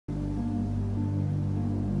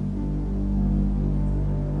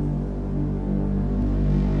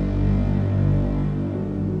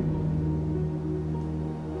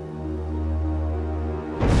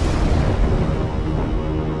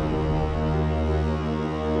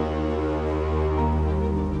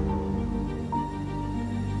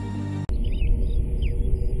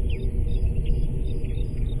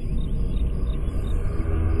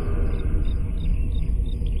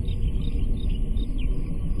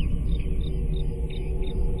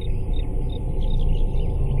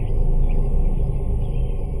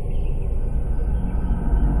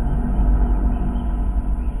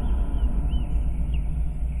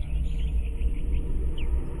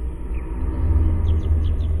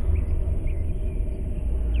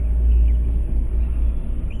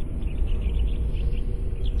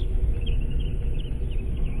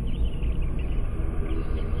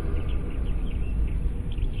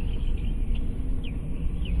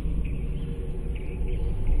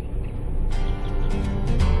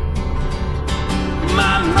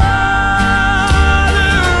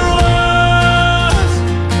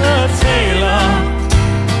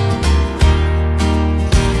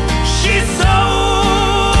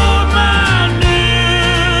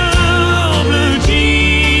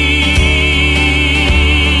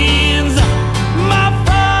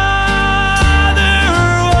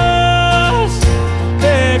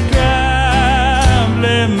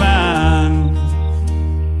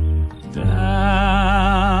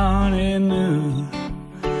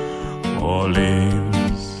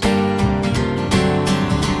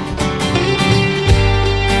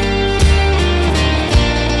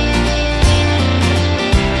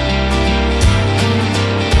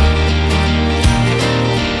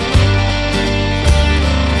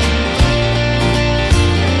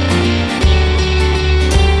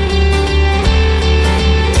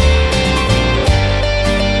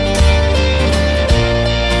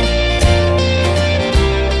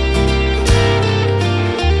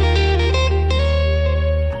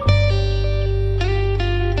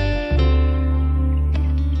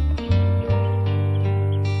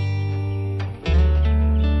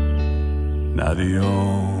the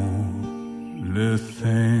only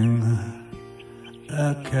thing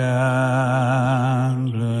a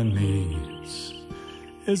gambler needs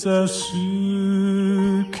is a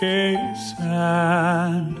suitcase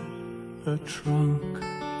and a trunk.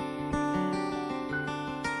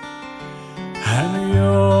 And the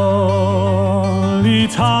only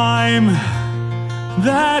time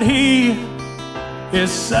that he is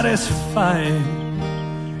satisfied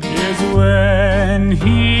is when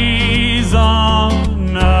he's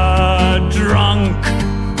on a drunk.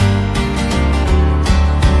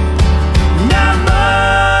 Now,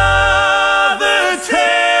 mother,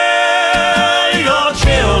 tell your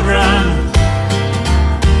children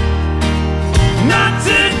not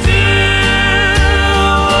to do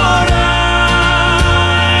what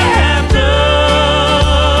I have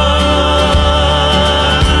done,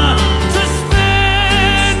 to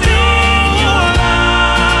spend your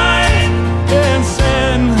life in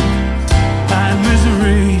sin and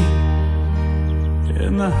misery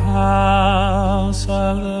in the house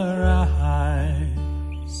of the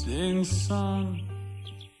rising sun.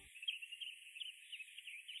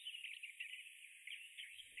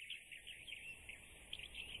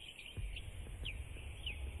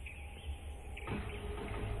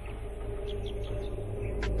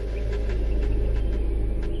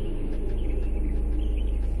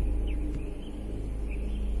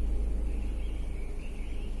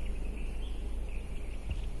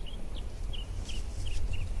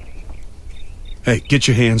 Hey, get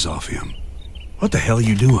your hands off him. What the hell are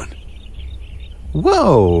you doing?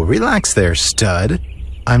 Whoa, relax there, stud.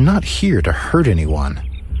 I'm not here to hurt anyone.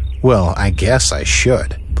 Well, I guess I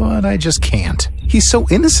should, but I just can't. He's so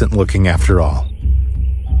innocent looking after all.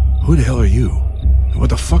 Who the hell are you? And what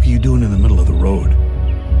the fuck are you doing in the middle of the road?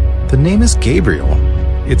 The name is Gabriel.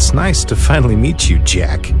 It's nice to finally meet you,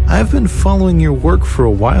 Jack. I've been following your work for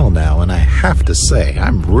a while now, and I have to say,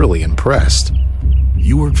 I'm really impressed.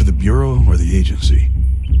 You work for the Bureau or the agency?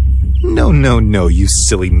 No, you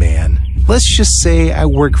silly man. Let's just say I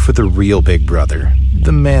work for the real Big Brother,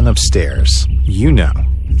 the man upstairs. You know,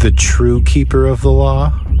 the true keeper of the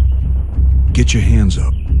law. Get your hands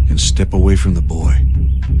up and step away from the boy.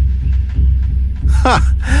 Ha!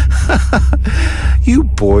 You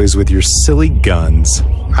boys with your silly guns.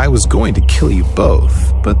 I was going to kill you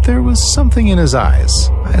both, but there was something in his eyes.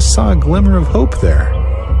 I saw a glimmer of hope there.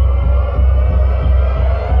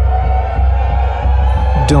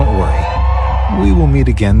 Don't worry. We will meet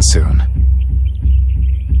again soon.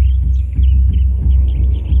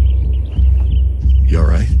 You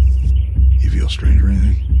alright? You feel strange or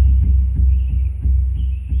anything?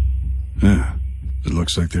 Yeah, it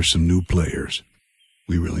looks like there's some new players.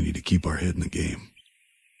 We really need to keep our head in the game.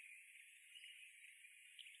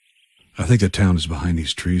 I think the town is behind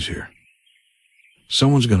these trees here.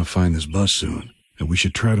 Someone's gonna find this bus soon, and we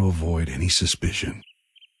should try to avoid any suspicion.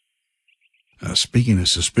 Speaking of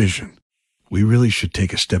suspicion, we really should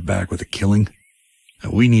take a step back with the killing.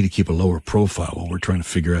 We need to keep a lower profile while we're trying to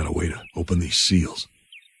figure out a way to open these seals.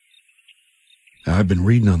 Now, I've been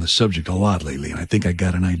reading on the subject a lot lately, and I think I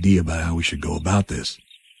got an idea about how we should go about this.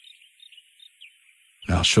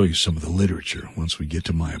 Now, I'll show you some of the literature once we get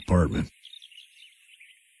to my apartment.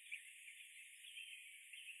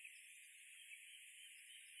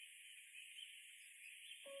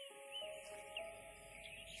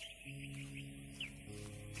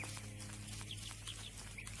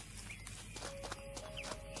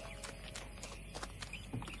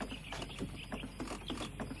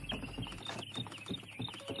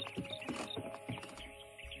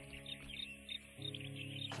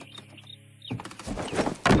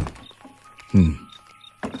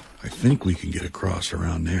 I think we can get across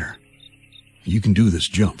around there. You can do this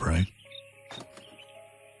jump, right?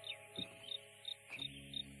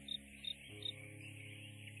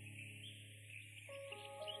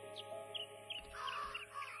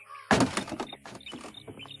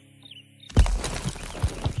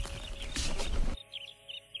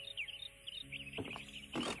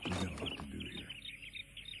 We got a lot to do here.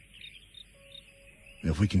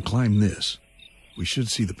 If we can climb this, we should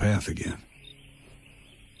see the path again.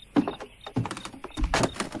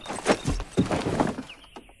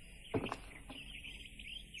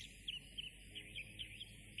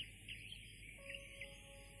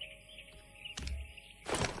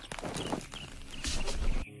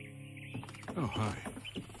 Oh, hi.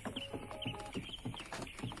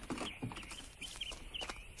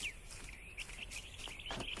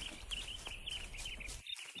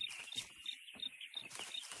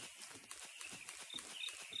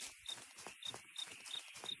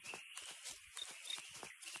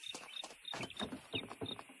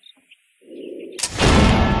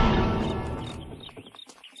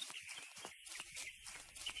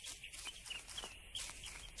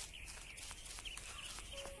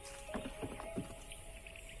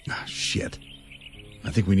 Shit.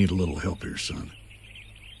 I think we need a little help here, son.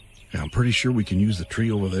 Yeah, I'm pretty sure we can use the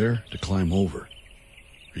tree over there to climb over.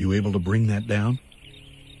 Are you able to bring that down?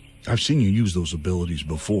 I've seen you use those abilities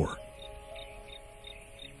before.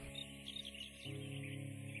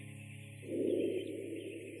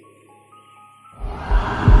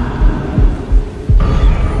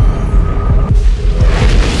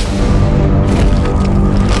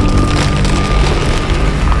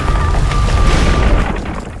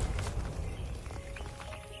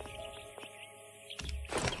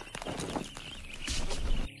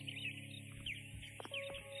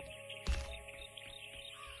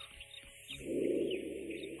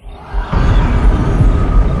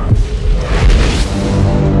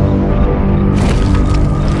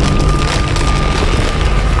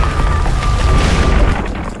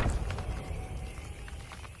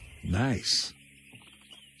 Nice.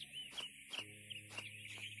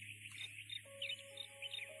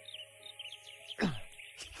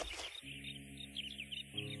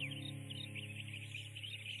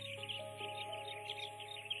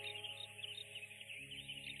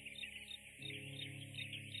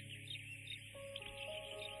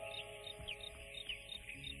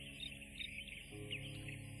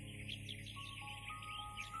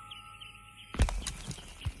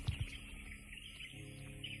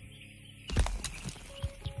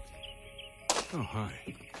 Oh, hi.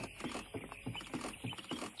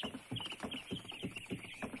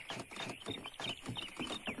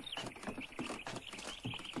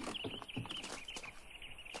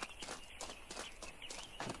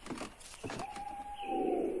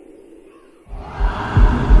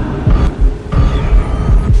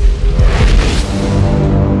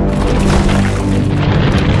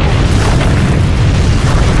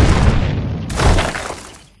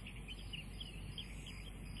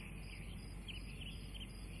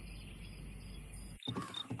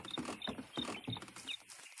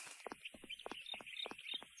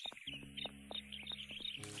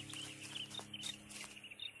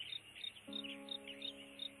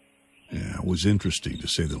 Yeah, it was interesting, to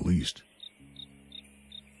say the least.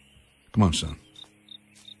 Come on, son.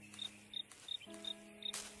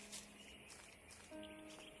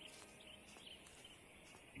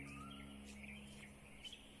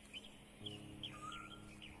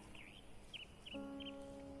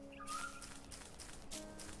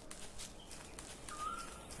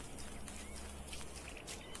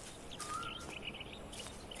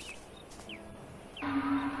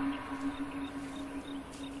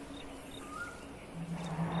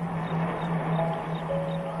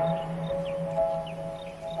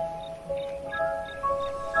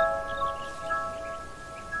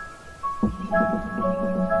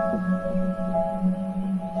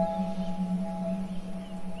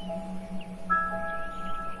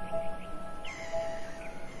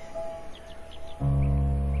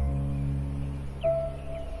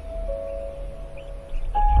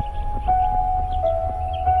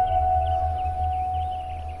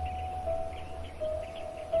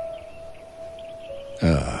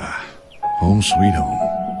 Home sweet home.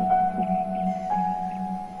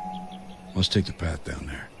 Let's take the path down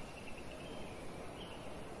there.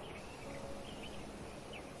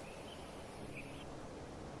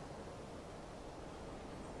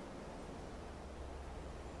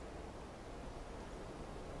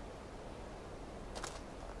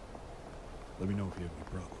 Let me know if you have any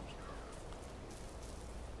problems.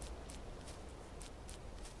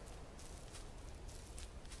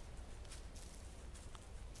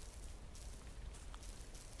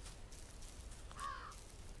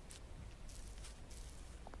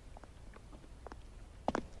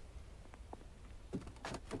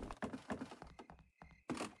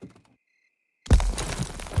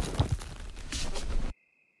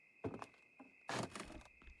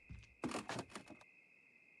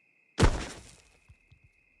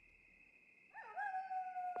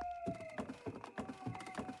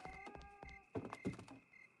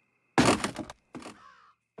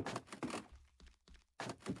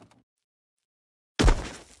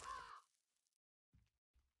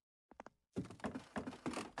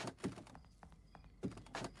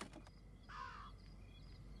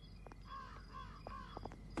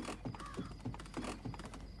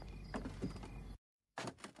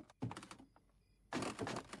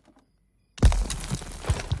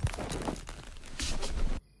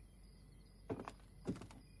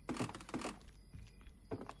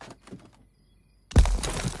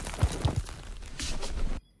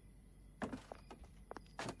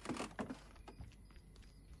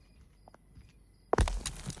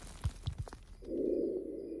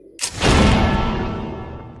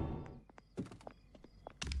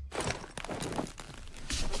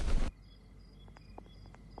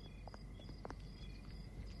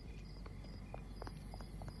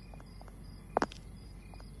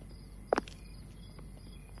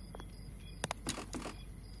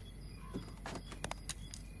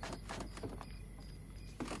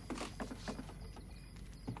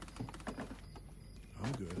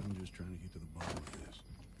 I'm good. I'm just trying to get to the bottom of this.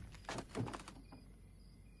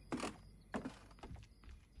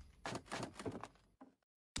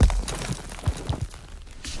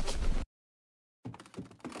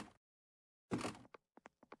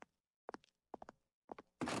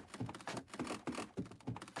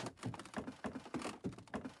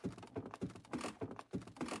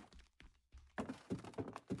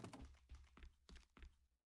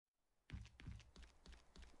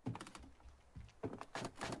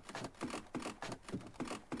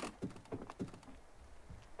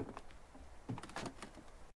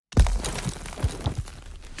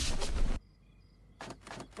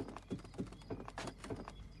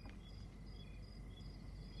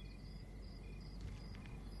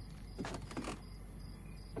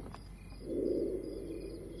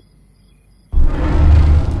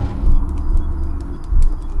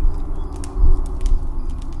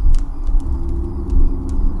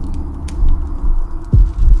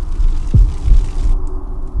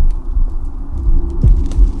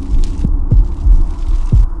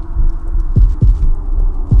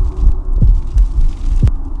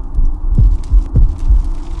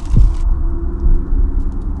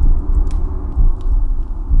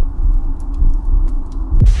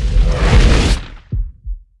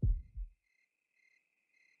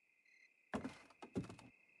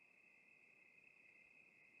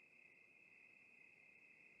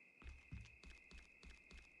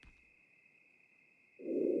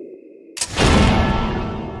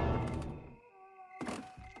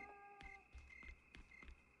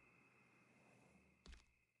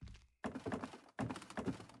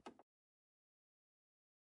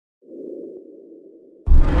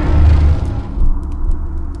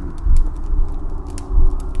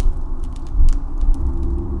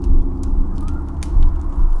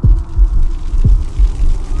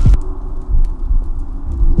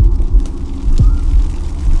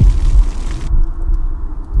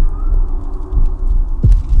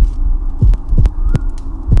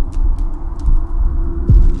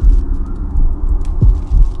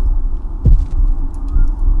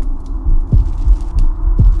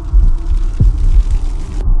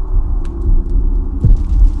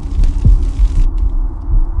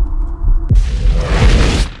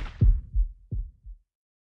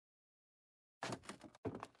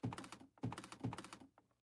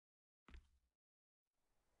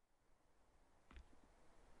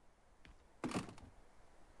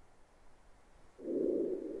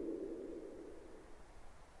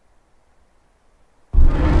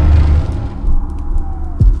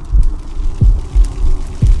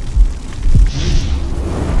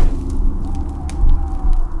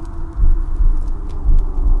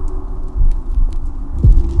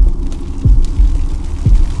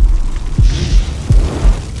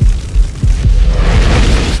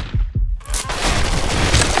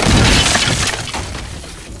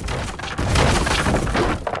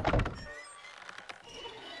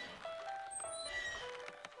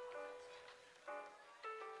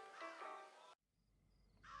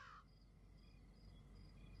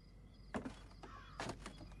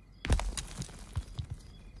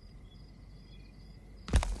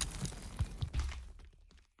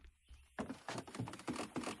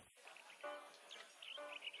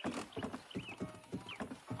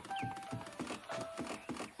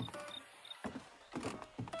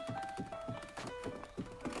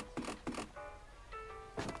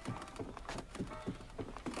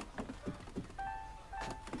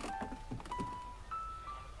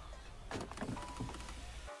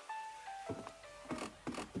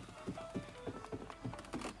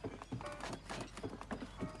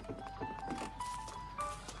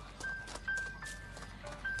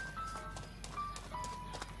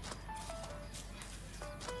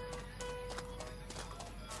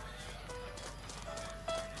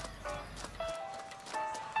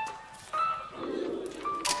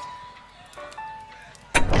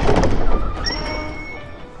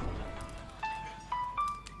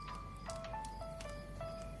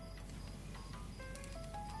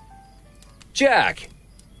 Jack!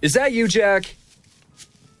 Is that you, Jack?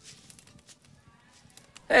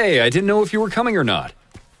 Hey, I didn't know if you were coming or not.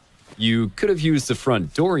 You could have used the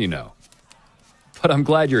front door, you know. But I'm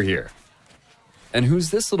glad you're here. And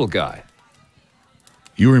who's this little guy?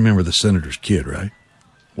 You remember the senator's kid, right?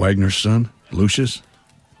 Wagner's son, Lucius?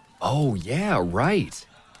 Oh, yeah, right.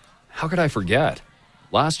 How could I forget?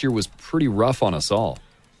 Last year was pretty rough on us all.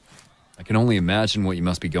 I can only imagine what you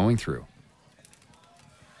must be going through.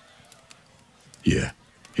 Yeah,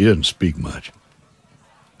 he doesn't speak much.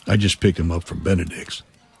 I just picked him up from Benedict's.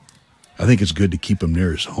 I think it's good to keep him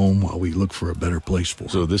near his home while we look for a better place for him.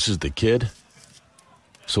 So this is the kid?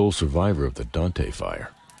 Sole survivor of the Dante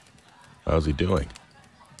fire. How's he doing?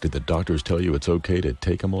 Did the doctors tell you it's okay to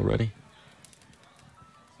take him already?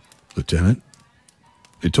 Lieutenant,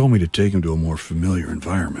 they told me to take him to a more familiar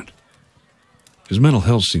environment. His mental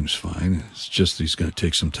health seems fine. It's just that he's going to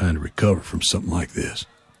take some time to recover from something like this.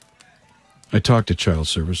 I talked to Child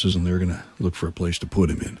Services, and they're going to look for a place to put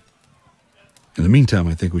him in. In the meantime,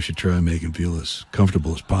 I think we should try and make him feel as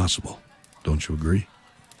comfortable as possible. Don't you agree?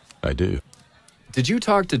 I do. Did you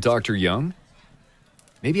talk to Dr. Young?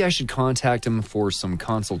 Maybe I should contact him for some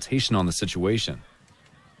consultation on the situation.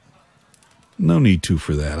 No need to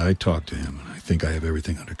for that. I talked to him, and I think I have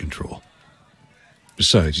everything under control.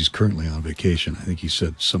 Besides, he's currently on vacation. I think he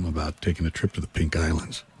said something about taking a trip to the Pink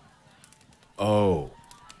Islands. Oh,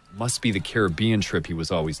 must be the Caribbean trip he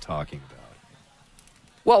was always talking about.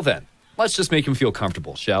 Well then, let's just make him feel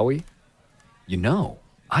comfortable, shall we? You know,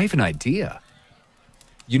 I have an idea.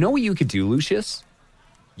 You know what you could do, Lucius?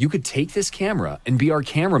 You could take this camera and be our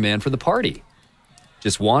cameraman for the party.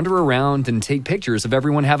 Just wander around and take pictures of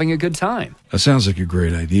everyone having a good time. That sounds like a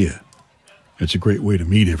great idea. It's a great way to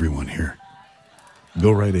meet everyone here.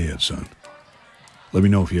 Go right ahead, son. Let me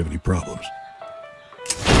know if you have any problems.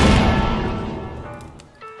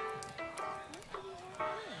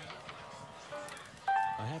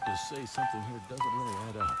 I have to say something here doesn't really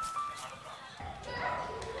add up.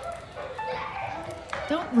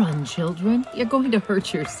 Don't run, children. You're going to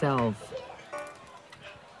hurt yourself.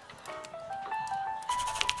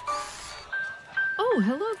 Oh,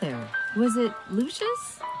 hello there. Was it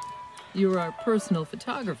Lucius? You're our personal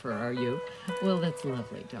photographer, are you? Well, that's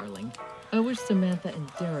lovely, darling. I wish Samantha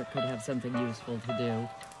and Derek could have something useful to do.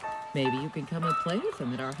 Maybe you can come and play with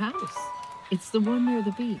them at our house. It's the one near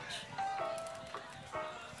the beach.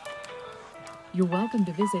 You're welcome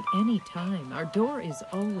to visit any time. Our door is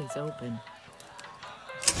always open.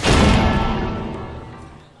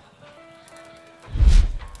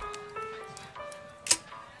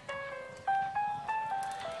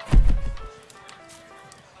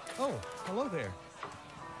 Oh, hello there.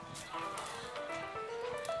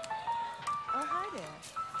 Oh, hi there.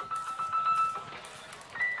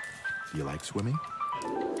 Do you like swimming?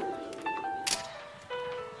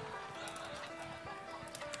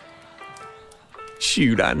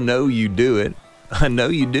 Shoot, I know you do it. I know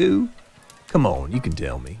you do. Come on, you can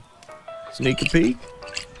tell me. Sneak a peek?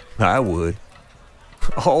 I would.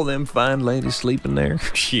 All them fine ladies sleeping there?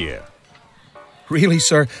 Yeah. Really,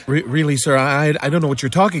 sir? Really, sir? I don't know what you're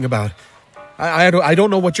talking about. I don't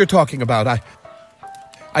know what you're talking about.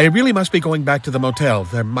 I really must be going back to the motel.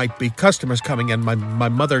 There might be customers coming in. My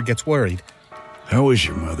mother gets worried. How is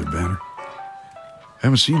your mother, Banner?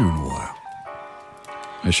 Haven't seen her in a while.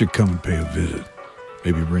 I should come and pay a visit.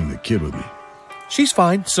 Maybe bring the kid with me. She's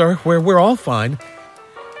fine, sir. We're all fine.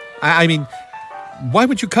 I mean, why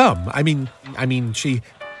would you come? I mean, she...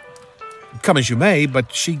 Come as you may,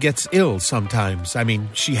 but she gets ill sometimes. I mean,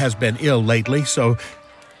 she has been ill lately, so...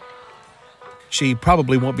 She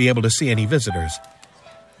probably won't be able to see any visitors.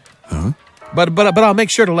 Huh? But I'll make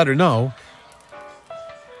sure to let her know.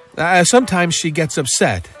 Sometimes she gets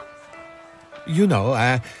upset. You know,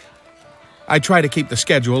 I try to keep the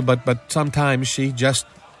schedule, but sometimes she just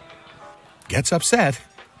gets upset.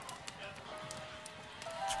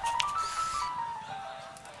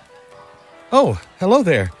 Oh, hello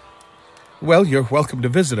there. Well, you're welcome to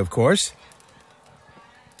visit, of course.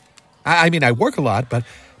 I mean, I work a lot, but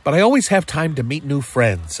I always have time to meet new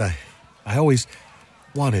friends. I always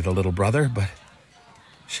wanted a little brother, but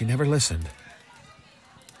she never listened.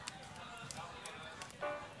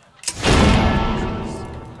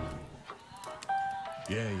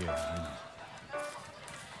 Yeah.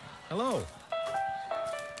 Hello.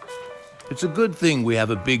 It's a good thing we have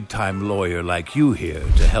a big-time lawyer like you here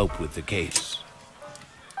to help with the case.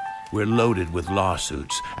 We're loaded with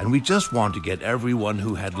lawsuits, and we just want to get everyone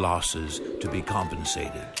who had losses to be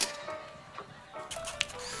compensated.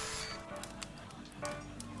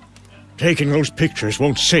 Taking those pictures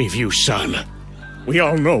won't save you, son. We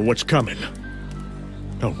all know what's coming.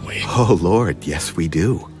 Don't we? Oh, Lord, yes, we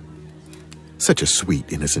do. Such a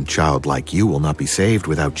sweet, innocent child like you will not be saved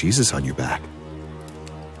without Jesus on your back.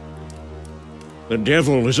 The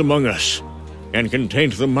devil is among us and can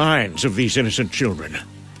taint the minds of these innocent children.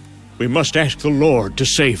 We must ask the Lord to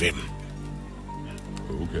save him.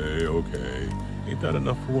 Okay. Ain't that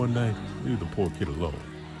enough for one night? Leave the poor kid alone.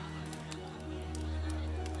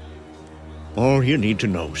 All you need to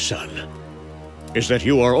know, son, is that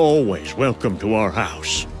you are always welcome to our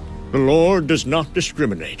house. The Lord does not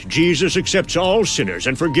discriminate. Jesus accepts all sinners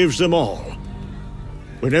and forgives them all.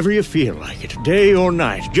 Whenever you feel like it, day or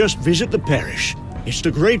night, just visit the parish It's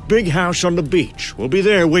the great big house on the beach. We'll be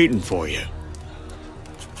there waiting for you.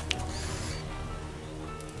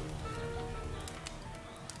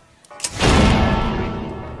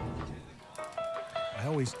 I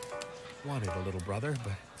always wanted a little brother,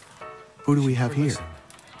 but... Who do we have here? Listen.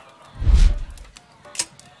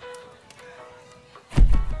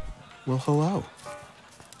 Well, hello.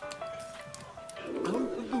 Out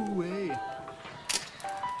of the way.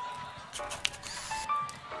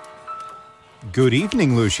 Good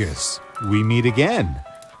evening, Lucius. We meet again.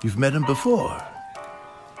 You've met him before.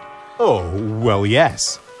 Oh, well,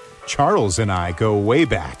 yes. Charles and I go way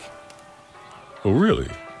back. Oh, really?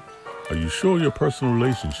 Are you sure your personal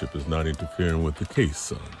relationship is not interfering with the case,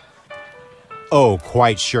 son? Oh,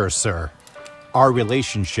 quite sure, sir. Our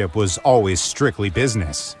relationship was always strictly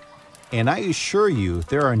business. And I assure you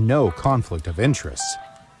there are no conflict of interest.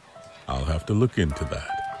 I'll have to look into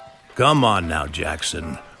that. Come on now,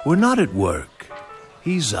 Jackson. We're not at work.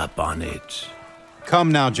 He's up on it.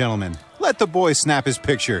 Come now, gentlemen. Let the boy snap his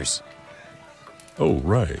pictures. Oh,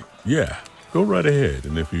 right. Yeah. Go right ahead.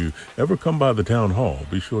 And if you ever come by the town hall,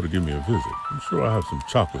 be sure to give me a visit. I'm sure I'll have some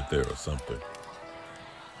chocolate there or something.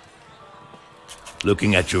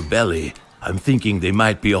 Looking at your belly, I'm thinking they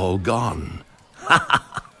might be all gone.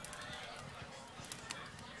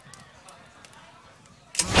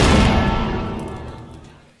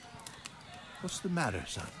 What's the matter,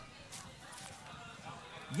 son?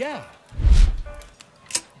 Yeah.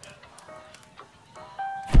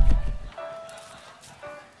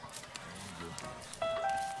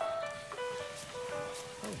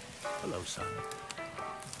 Oh, hello, son.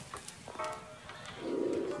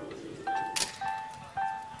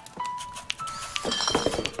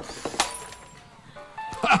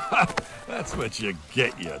 That's what you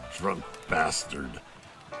get, you drunk bastard.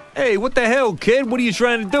 Hey, what the hell, kid? What are you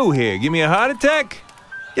trying to do here? Give me a heart attack?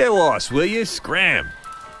 Get lost, will you? Scram.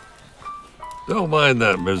 Don't mind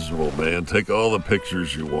that miserable man. Take all the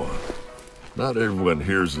pictures you want. Not everyone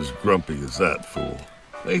here's as grumpy as that fool.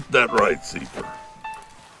 Ain't that right, Zephyr?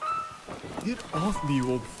 Get off me,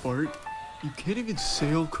 you old fart. You can't even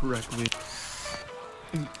sail correctly.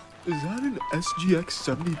 And is that an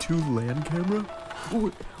SGX-72 land camera?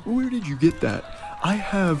 Where did you get that? I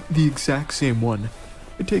have the exact same one.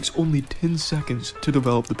 It takes only 10 seconds to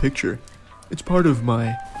develop the picture. It's part of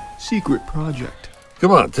my secret project.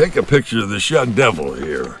 Come on, take a picture of this young devil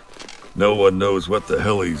here. No one knows what the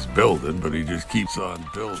hell he's building, but he just keeps on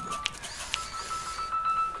building.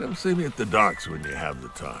 Come see me at the docks when you have the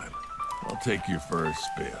time. I'll take you for a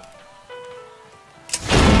spin.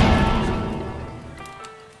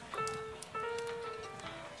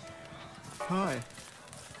 Hi.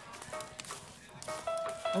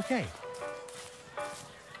 Okay.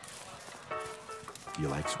 You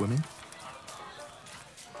like swimming?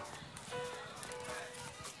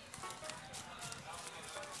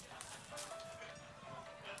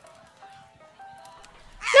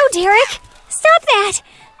 No, Derek! Stop that!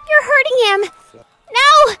 You're hurting him!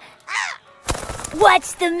 No!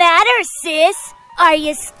 What's the matter, sis? Are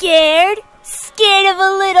you scared? Scared of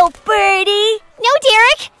a little birdie? No,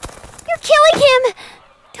 Derek! You're killing him!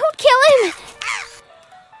 Don't kill him!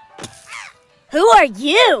 Who are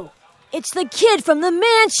you? It's the kid from the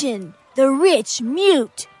mansion, the rich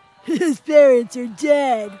mute. His parents are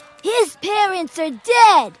dead. His parents are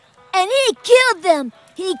dead! And he killed them!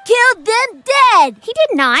 He killed them dead! He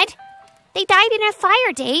did not. They died in a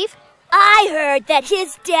fire, Dave. I heard that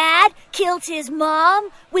his dad killed his mom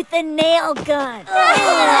with a nail gun.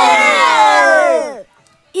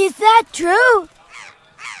 Is that true?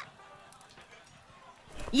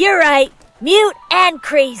 You're right. Mute and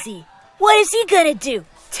crazy. What is he gonna do?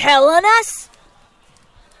 Tell on us?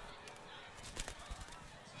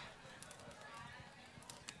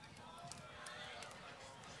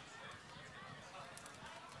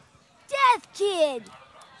 Death Kid!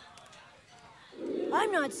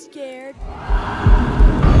 I'm not scared.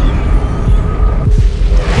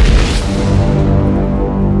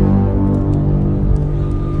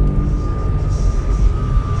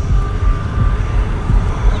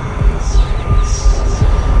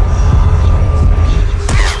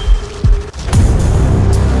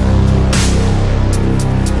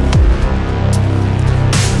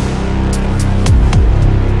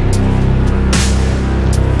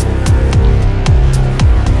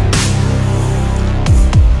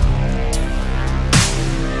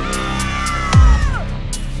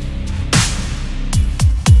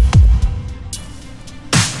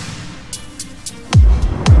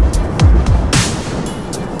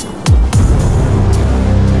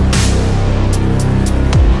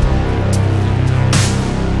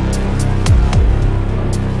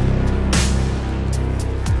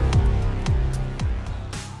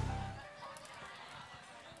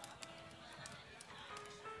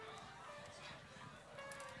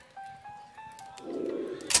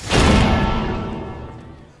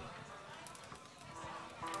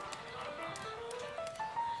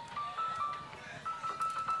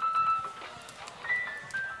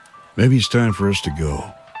 Maybe it's time for us to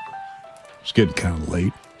go. It's getting kind of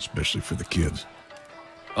late, especially for the kids.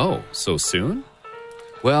 Oh, so soon?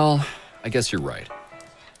 Well, I guess you're right.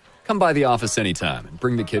 Come by the office anytime and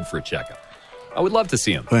bring the kid for a checkup. I would love to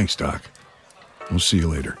see him. Thanks, Doc. We'll see you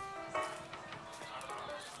later.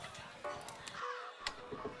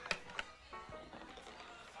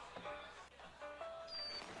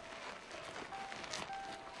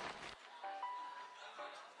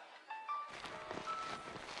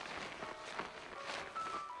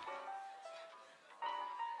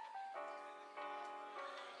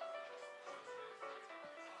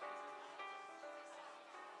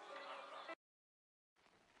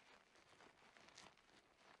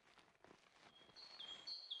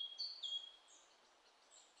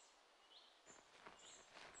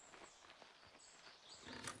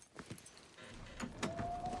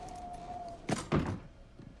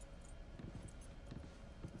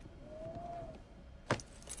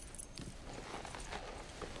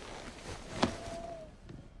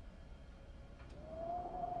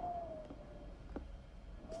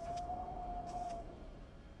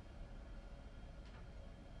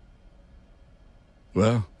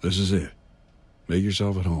 Well, this is it. Make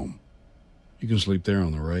yourself at home. You can sleep there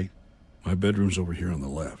on the right. My bedroom's over here on the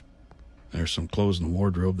left. There's some clothes in the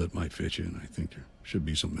wardrobe that might fit you, and I think there should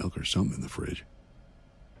be some milk or something in the fridge.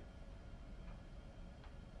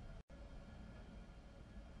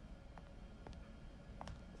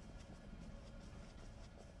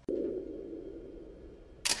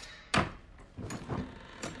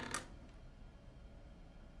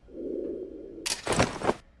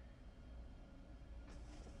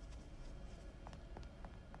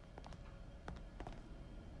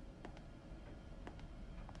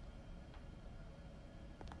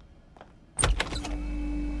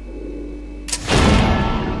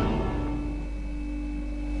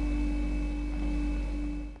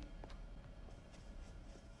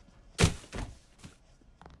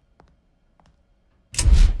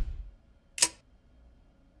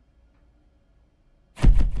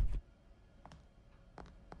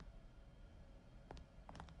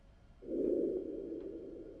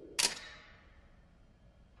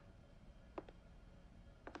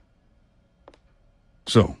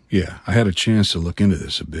 So, yeah, I had a chance to look into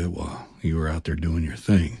this a bit while you were out there doing your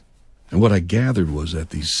thing. And what I gathered was that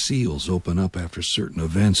these seals open up after certain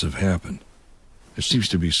events have happened. There seems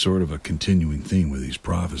to be sort of a continuing theme with these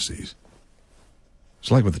prophecies.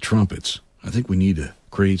 It's like with the trumpets. I think we need to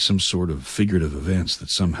create some sort of figurative events that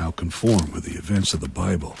somehow conform with the events of the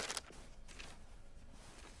Bible.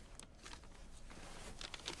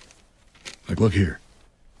 Like, look here.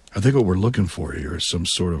 I think what we're looking for here is some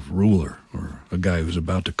sort of ruler or a guy who's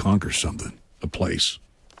about to conquer something, a place.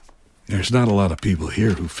 There's not a lot of people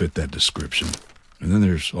here who fit that description. And then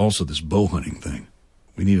there's also this bow hunting thing.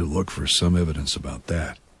 We need to look for some evidence about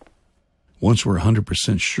that. Once we're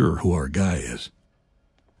 100% sure who our guy is,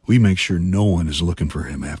 we make sure no one is looking for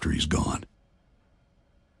him after he's gone.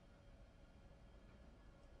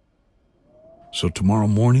 So tomorrow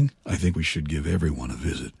morning, I think we should give everyone a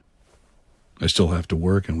visit. I still have to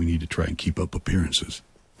work, and we need to try and keep up appearances.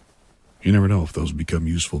 You never know if those become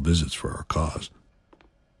useful visits for our cause.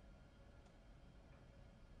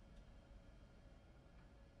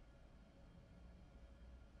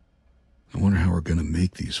 I wonder how we're going to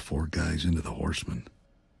make these 4 guys into the horsemen.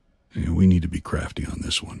 Yeah, we need to be crafty on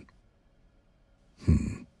this one.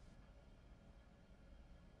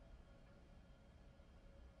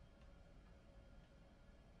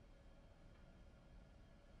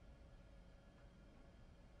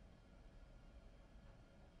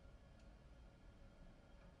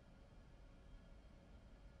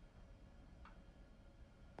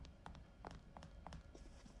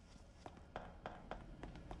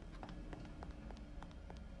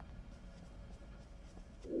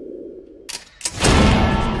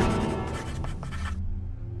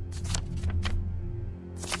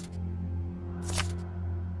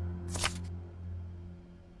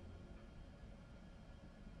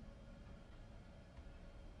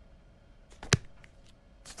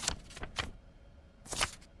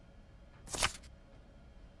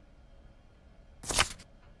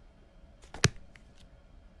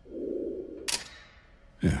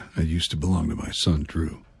 Yeah, it used to belong to my son,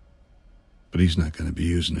 Drew. But he's not going to be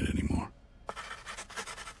using it anymore.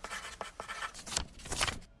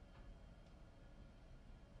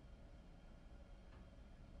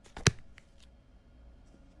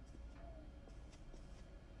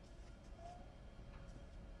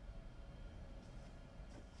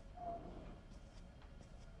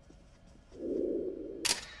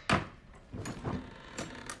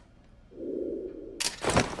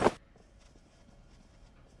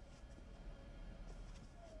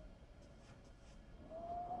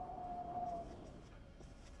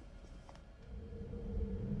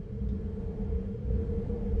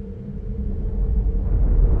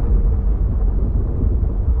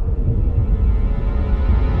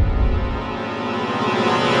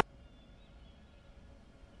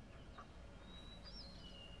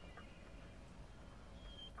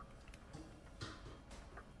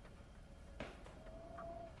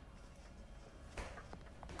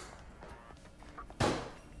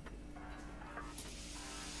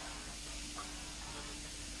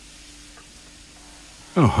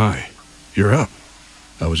 Oh, hi. You're up.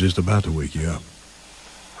 I was just about to wake you up.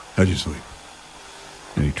 How'd you sleep?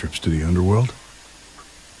 Any trips to the underworld?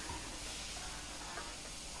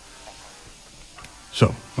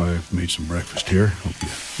 So, I've made some breakfast here. Hope you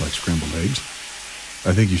like scrambled eggs.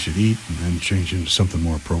 I think you should eat and then change into something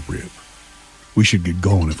more appropriate. We should get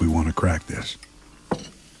going if we want to crack this.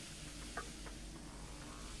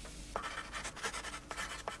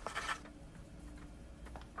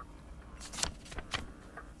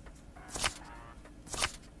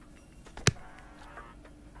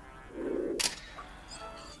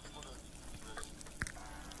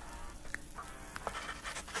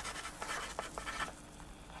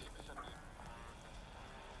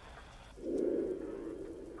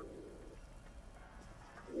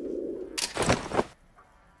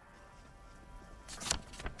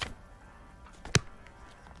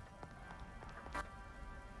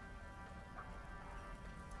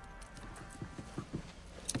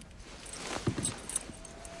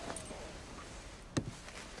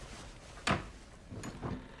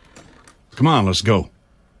 Come on, let's go.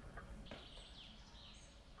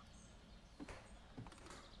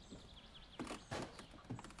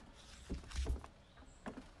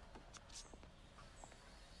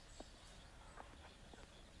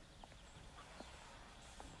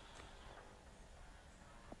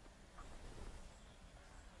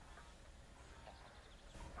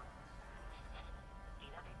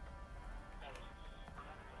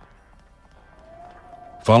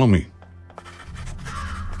 Follow me.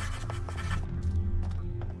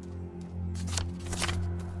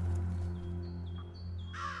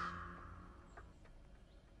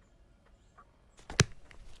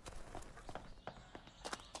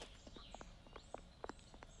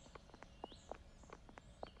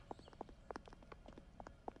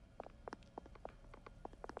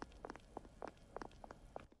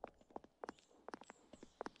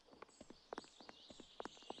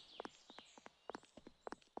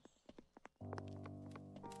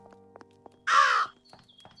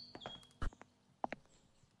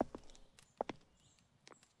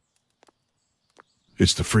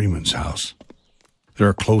 It's the Freeman's house. They're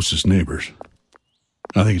our closest neighbors.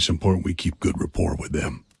 I think it's important we keep good rapport with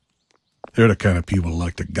them. They're the kind of people who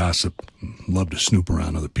like to gossip and love to snoop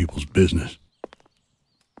around other people's business.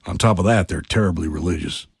 On top of that, they're terribly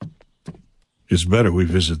religious. It's better we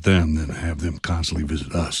visit them than have them constantly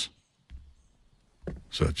visit us.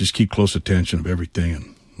 So just keep close attention of everything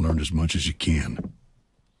and learn as much as you can.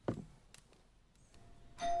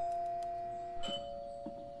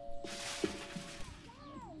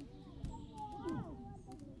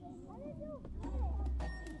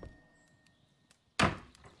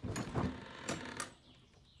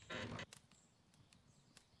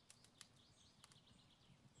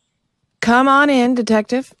 Come on in,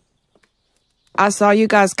 Detective. I saw you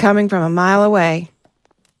guys coming from a mile away.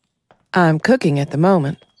 I'm cooking at the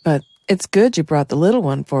moment, but it's good you brought the little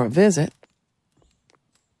one for a visit.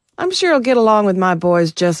 I'm sure he'll get along with my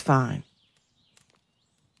boys just fine.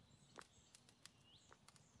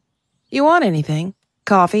 You want anything?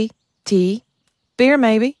 Coffee? Tea? Beer,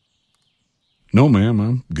 maybe? No, ma'am,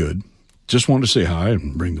 I'm good. Just wanted to say hi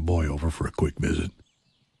and bring the boy over for a quick visit.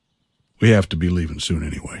 We have to be leaving soon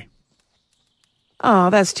anyway.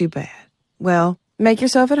 Oh, that's too bad. Well, make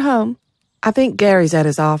yourself at home. I think Gary's at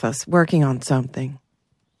his office, working on something.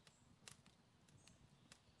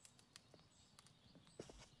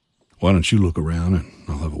 Why don't you look around and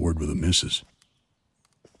I'll have a word with the missus.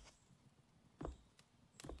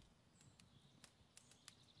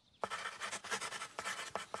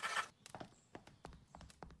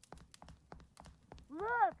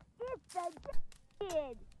 Look, it's a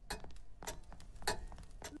kid.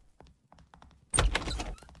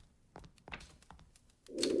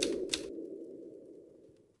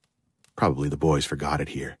 Probably the boys forgot it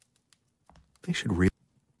here. They should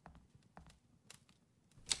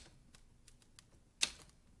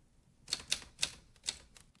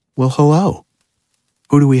Well, hello.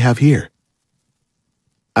 Who do we have here?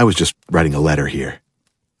 I was just writing a letter here.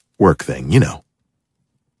 Work thing, you know.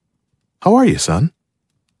 How are you, son?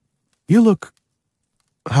 You look...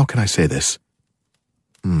 How can I say this?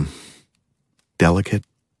 Delicate?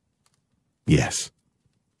 Yes.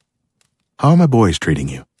 How are my boys treating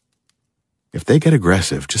you? If they get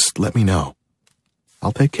aggressive, just let me know.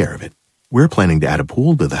 I'll take care of it. We're planning to add a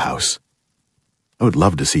pool to the house. I would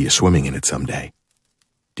love to see you swimming in it someday.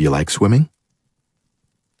 Do you like swimming?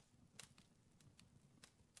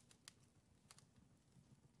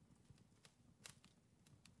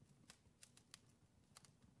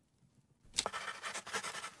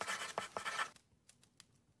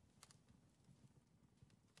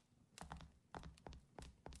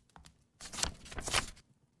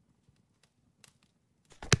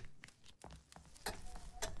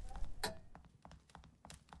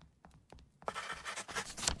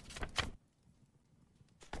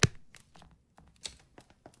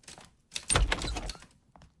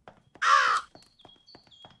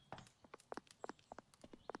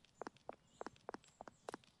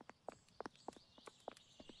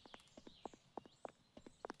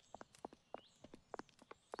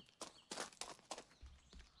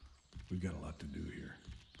 We've got a lot to do here.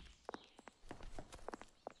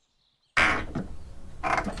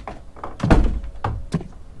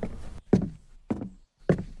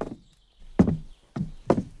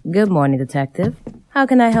 Good morning, Detective. How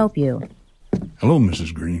can I help you? Hello,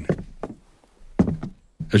 Mrs. Green.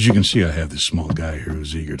 As you can see, I have this small guy here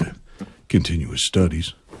who's eager to continue his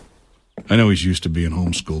studies. I know he's used to being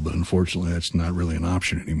homeschooled, but unfortunately that's not really an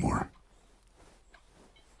option anymore.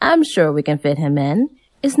 I'm sure we can fit him in.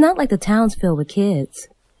 It's not like the town's filled with kids.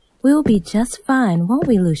 We will be just fine, won't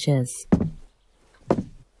we, Lucius?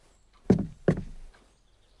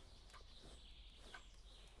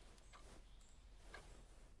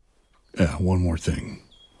 Yeah, one more thing.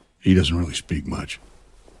 He doesn't really speak much.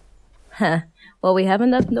 Heh. Well, we have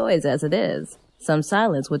enough noise as it is. Some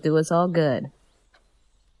silence would do us all good.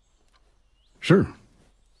 Sure.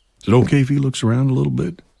 Is it okay if he looks around a little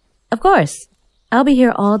bit? Of course. I'll be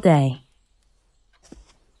here all day.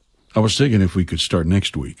 I was thinking if we could start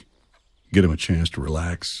next week. Get him a chance to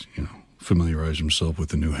relax, familiarize himself with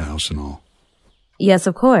the new house and all. Yes,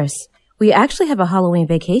 of course. We actually have a Halloween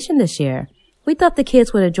vacation this year. We thought the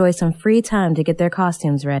kids would enjoy some free time to get their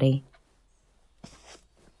costumes ready.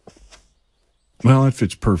 Well, that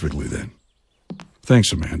fits perfectly then.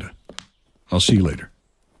 Thanks, Amanda. I'll see you later.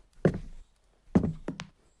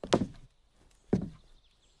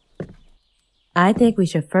 I think we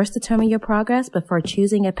should first determine your progress before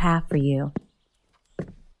choosing a path for you.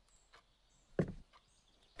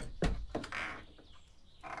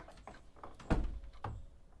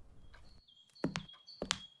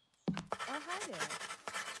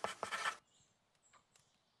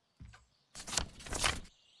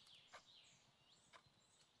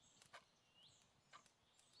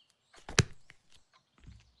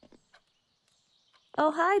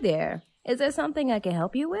 Oh, hi there. Is there something I can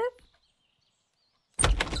help you with?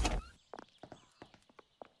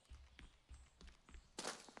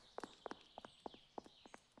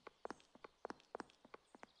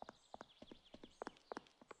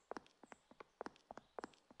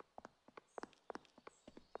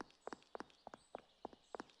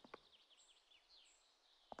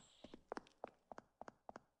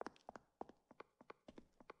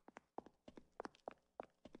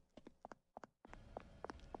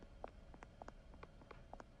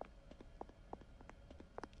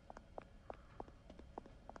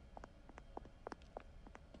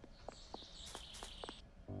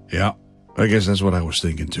 Yeah, I guess that's what I was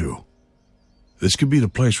thinking too. This could be the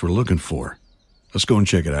place we're looking for. Let's go and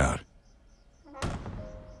check it out.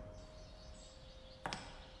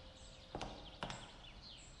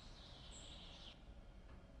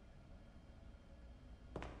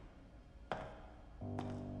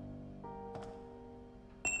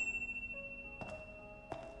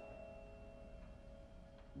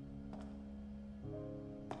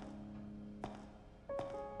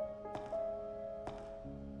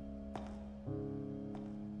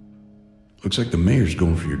 Looks like the mayor's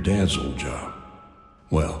going for your dad's old job.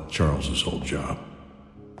 Well, Charles's old job.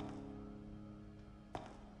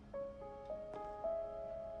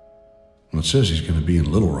 Well, it says he's going to be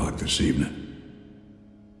in Little Rock this evening.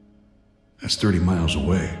 That's 30 miles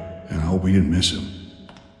away, and I hope we didn't miss him.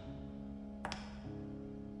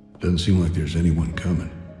 Doesn't seem like there's anyone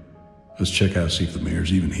coming. Let's check out, see if the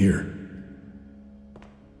mayor's even here.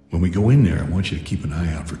 When we go in there, I want you to keep an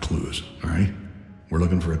eye out for clues, all right? We're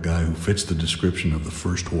looking for a guy who fits the description of the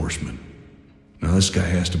first horseman. Now, this guy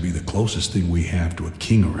has to be the closest thing we have to a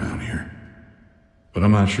king around here. But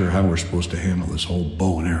I'm not sure how we're supposed to handle this whole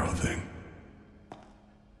bow and arrow thing.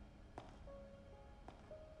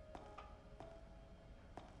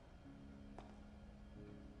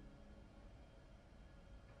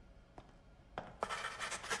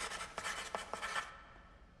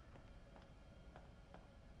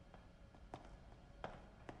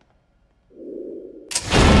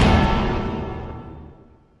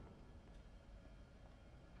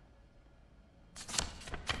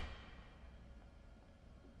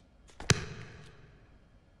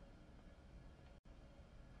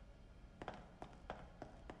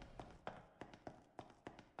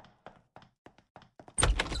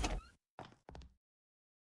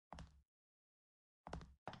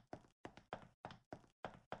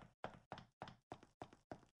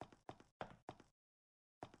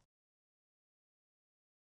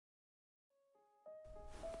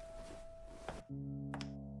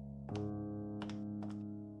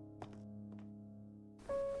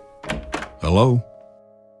 Hello?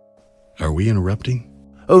 Are we interrupting?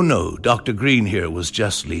 Oh no, Dr. Green here was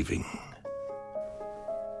just leaving.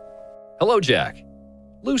 Hello, Jack.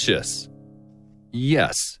 Lucius.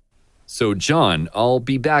 Yes. So, John, I'll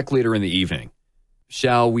be back later in the evening.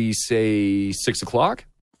 Shall we say 6 o'clock?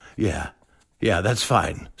 Yeah, that's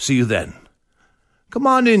fine. See you then. Come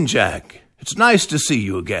on in, Jack. It's nice to see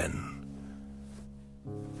you again.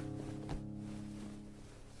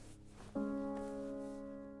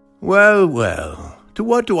 Well, to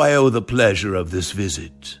what do I owe the pleasure of this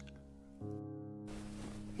visit?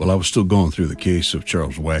 Well, I was still going through the case of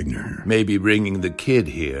Charles Wagner. Maybe bringing the kid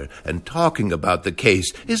here and talking about the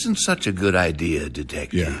case isn't such a good idea,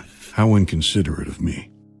 Detective. Yeah, how inconsiderate of me.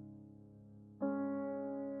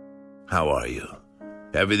 How are you?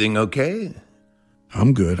 Everything okay?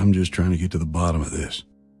 I'm good. I'm just trying to get to the bottom of this.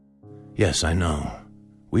 Yes, I know.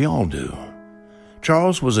 We all do.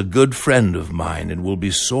 Charles was a good friend of mine and will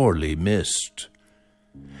be sorely missed.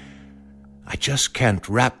 I just can't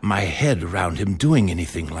wrap my head around him doing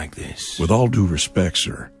anything like this. With all due respect,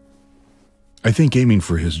 sir, I think aiming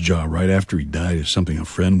for his jaw right after he died is something a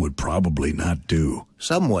friend would probably not do.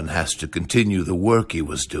 Someone has to continue the work he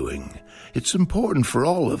was doing. It's important for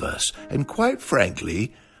all of us, and quite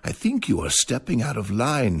frankly, I think you are stepping out of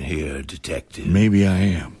line here, Detective. Maybe I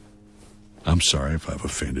am. I'm sorry if I've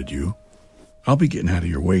offended you. I'll be getting out of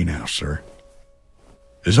your way now, sir.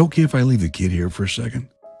 Is it okay if I leave the kid here for a second?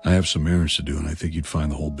 I have some errands to do, and I think you'd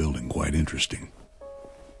find the whole building quite interesting.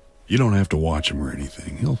 You don't have to watch him or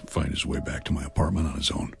anything. He'll find his way back to my apartment on his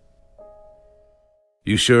own.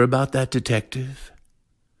 You sure about that, Detective?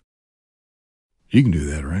 You can do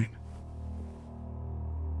that, right?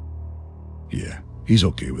 Yeah, he's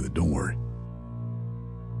okay with it, don't worry.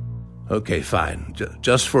 Okay, fine.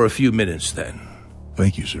 Just for a few minutes, then.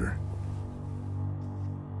 Thank you, sir.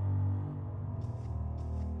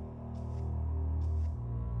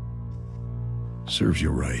 Serves you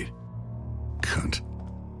right. Cunt.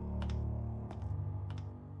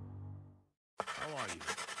 How are you?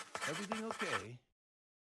 Everything okay?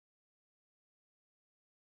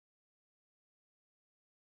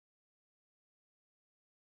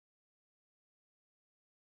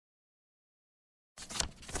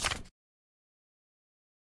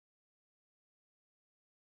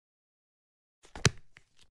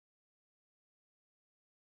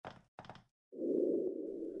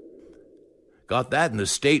 Got that in the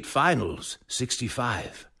state finals,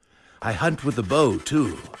 65. I hunt with the bow,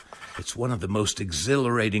 too. It's one of the most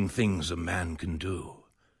exhilarating things a man can do.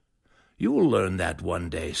 You will learn that one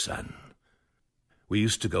day, son. We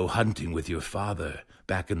used to go hunting with your father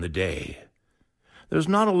back in the day. There's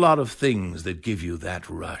not a lot of things that give you that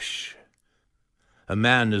rush. A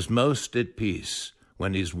man is most at peace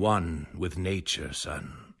when he's one with nature,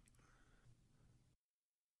 son.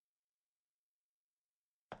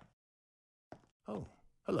 Oh,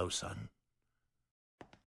 hello, son.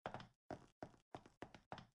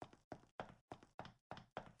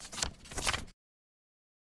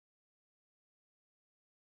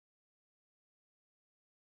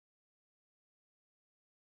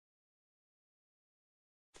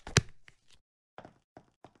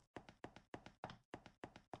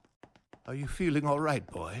 Are you feeling all right,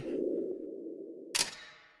 boy?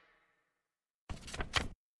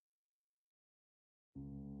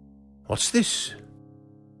 What's this?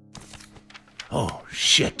 Oh,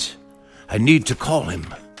 shit. I need to call him.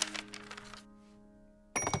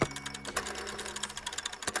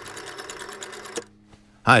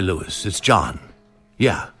 Hi, Louis. It's John.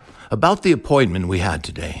 Yeah, about the appointment we had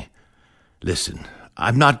today. Listen,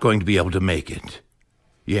 I'm not going to be able to make it.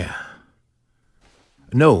 Yeah.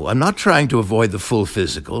 No, I'm not trying to avoid the full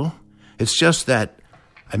physical. It's just that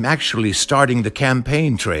I'm actually starting the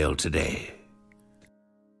campaign trail today.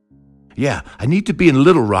 Yeah, I need to be in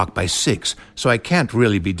Little Rock by 6, so I can't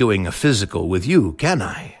really be doing a physical with you, can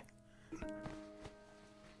I?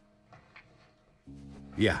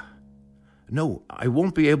 Yeah. No, I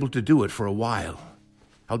won't be able to do it for a while.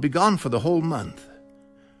 I'll be gone for the whole month.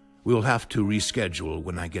 We'll have to reschedule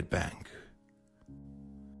when I get back.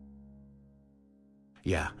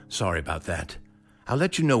 Yeah, sorry about that. I'll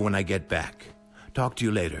let you know when I get back. Talk to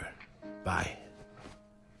you later. Bye.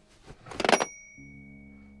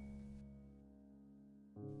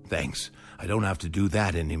 Thanks. I don't have to do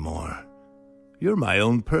that anymore. You're my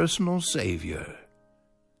own personal savior.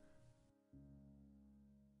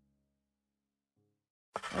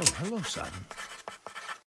 Oh, hello, son.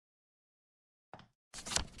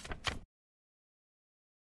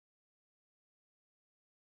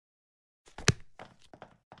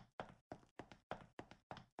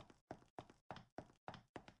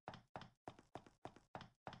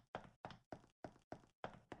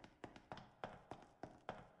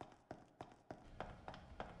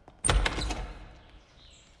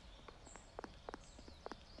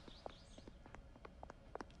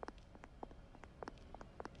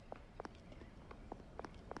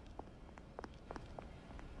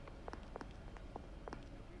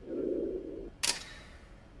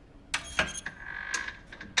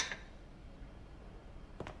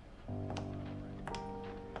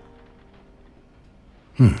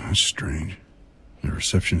 That's strange. The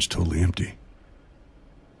reception's totally empty.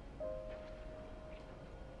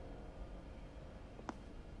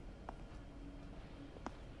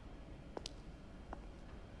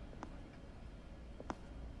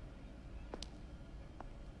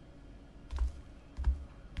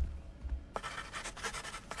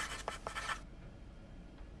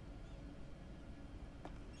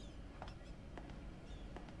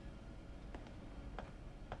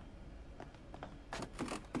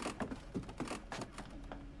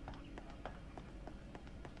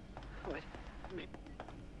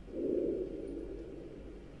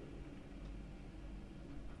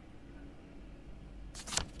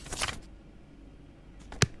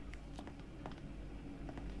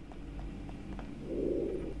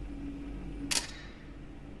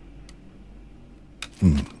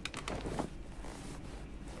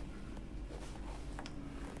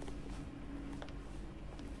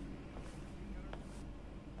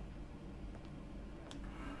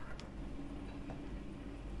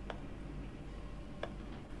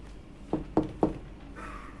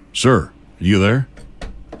 Sir, you there?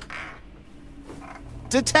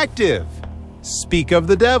 Detective! Speak of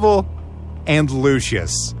the devil. And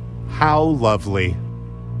Lucius. How lovely.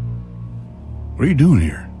 What are you doing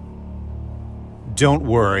here? Don't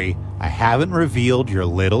worry, I haven't revealed your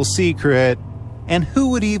little secret. And who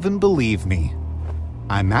would even believe me?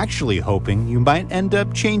 I'm actually hoping you might end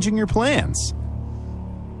up changing your plans.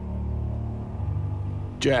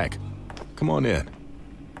 Jack, come on in.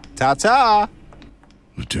 Ta-ta!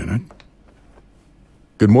 Lieutenant?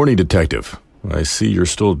 Good morning, Detective. I see you're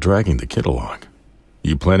still dragging the kid along.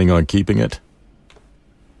 You planning on keeping it?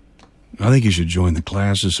 I think he should join the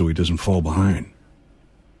classes so he doesn't fall behind.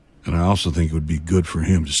 And I also think it would be good for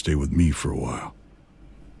him to stay with me for a while.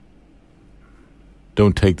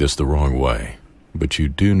 Don't take this the wrong way, but you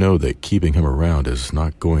do know that keeping him around is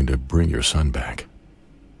not going to bring your son back.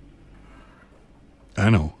 I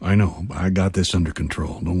know. I got this under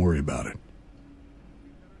control. Don't worry about it.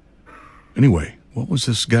 Anyway, what was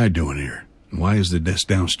this guy doing here? And why is the desk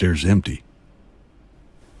downstairs empty?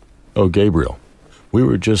 Oh, Gabriel, we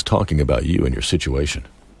were just talking about you and your situation.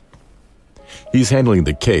 He's handling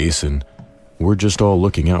the case, and we're just all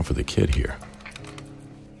looking out for the kid here.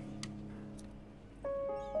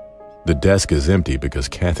 The desk is empty because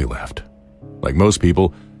Kathy left. Like most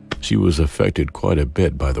people, she was affected quite a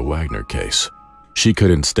bit by the Wagner case. She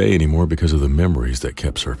couldn't stay anymore because of the memories that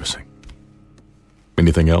kept surfacing.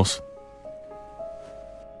 Anything else?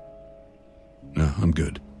 No, I'm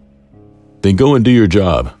good. Then go and do your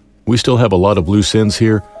job. We still have a lot of loose ends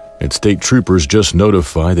here, and state troopers just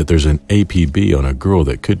notified that there's an APB on a girl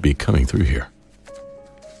that could be coming through here.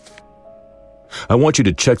 I want you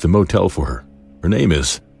to check the motel for her. Her name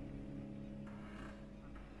is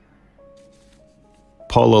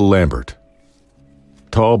Paula Lambert.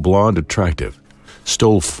 Tall, blonde, attractive.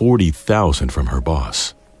 Stole $40,000 from her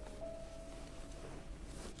boss.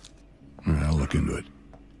 All right, I'll look into it.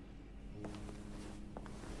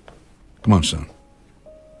 Come on, son.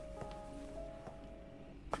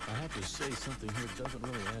 I have to say something here doesn't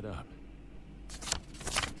really add up.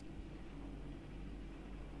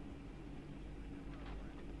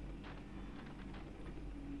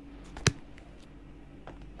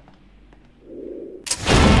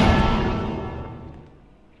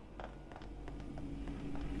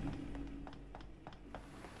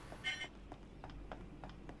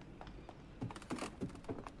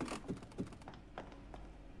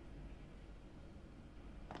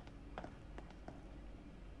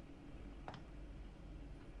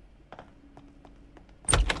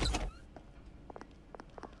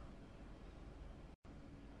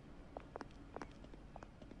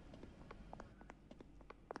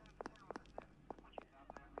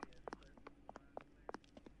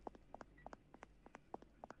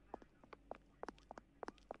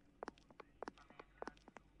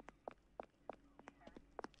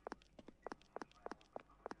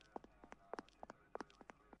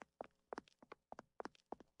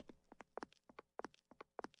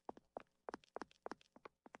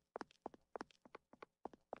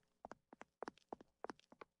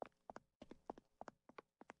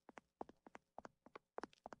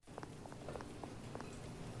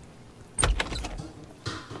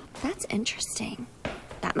 That's interesting.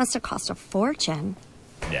 That must have cost a fortune.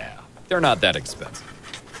 Yeah, they're not that expensive.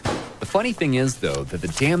 The funny thing is, though, that the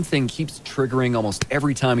damn thing keeps triggering almost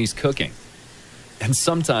every time he's cooking. And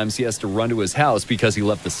sometimes he has to run to his house because he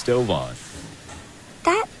left the stove on.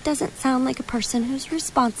 That doesn't sound like a person who's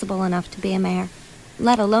responsible enough to be a mayor,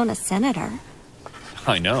 let alone a senator.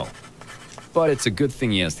 I know. But it's a good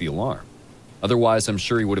thing he has the alarm. Otherwise, I'm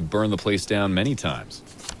sure he would have burned the place down many times.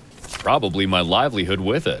 Probably my livelihood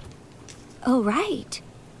with it. Oh, right.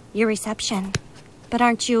 Your reception. But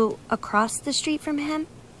aren't you across the street from him?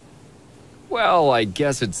 Well, I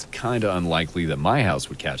guess it's kinda unlikely that my house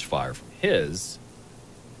would catch fire from his.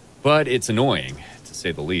 But it's annoying, to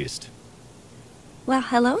say the least. Well,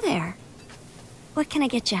 hello there. What can I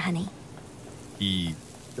get you, honey? He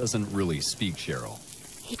doesn't really speak, Cheryl.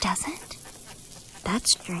 He doesn't?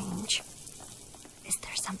 That's strange. Is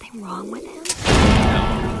there something wrong with him?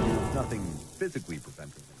 No, nothing physically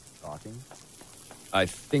preventing him from talking. I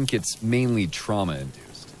think it's mainly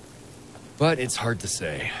trauma-induced. But it's hard to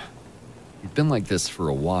say. He's been like this for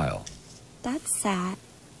a while. That's sad.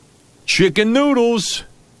 Chicken noodles!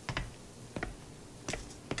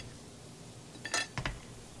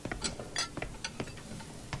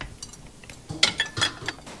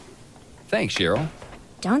 Thanks, Cheryl.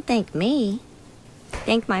 Don't thank me.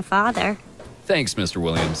 Thank my father. Thanks, Mr.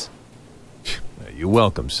 Williams. You're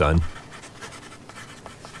welcome, son.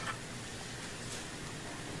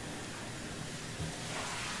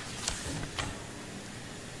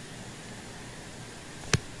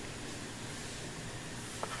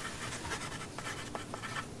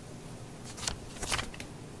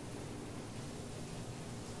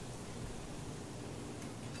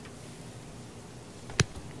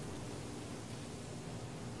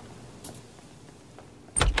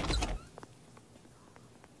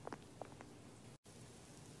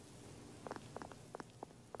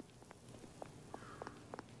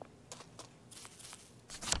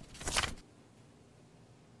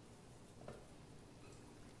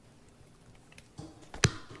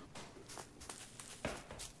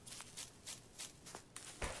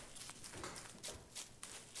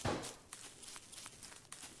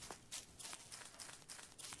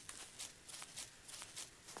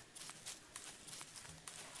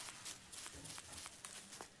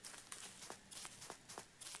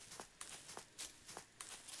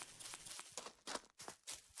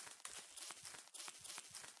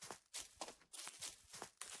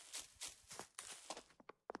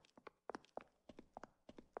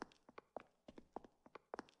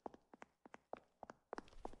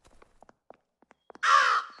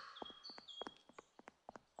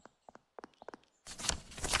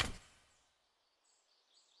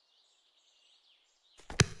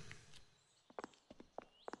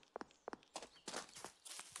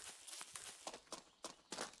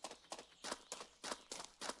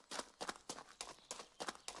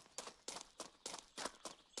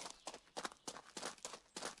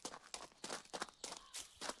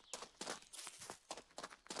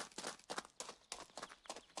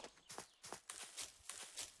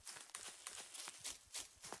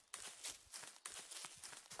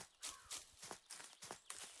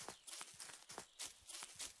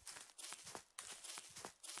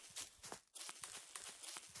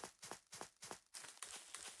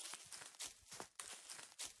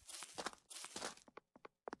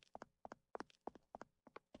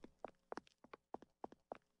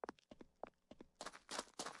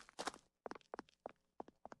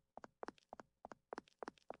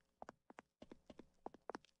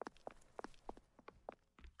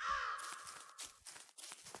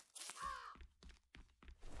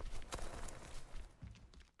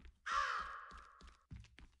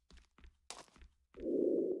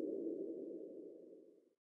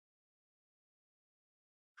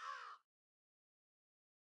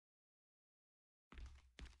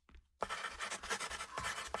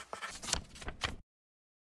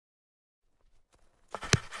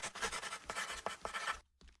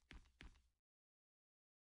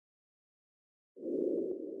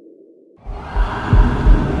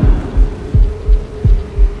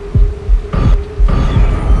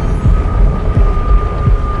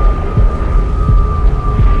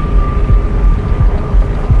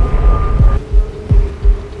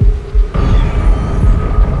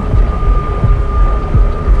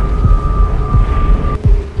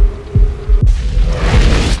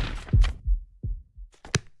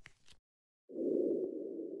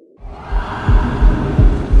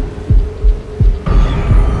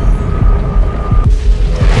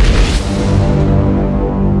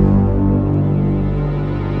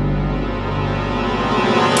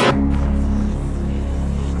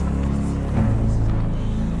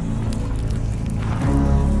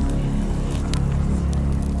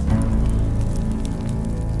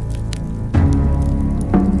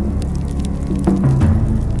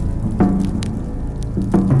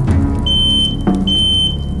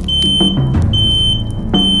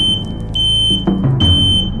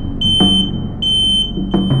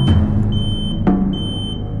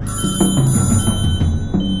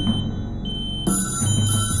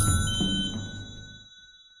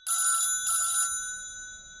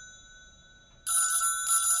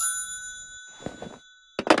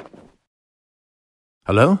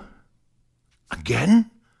 Hello?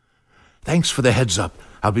 Again? Thanks for the heads up.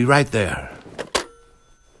 I'll be right there.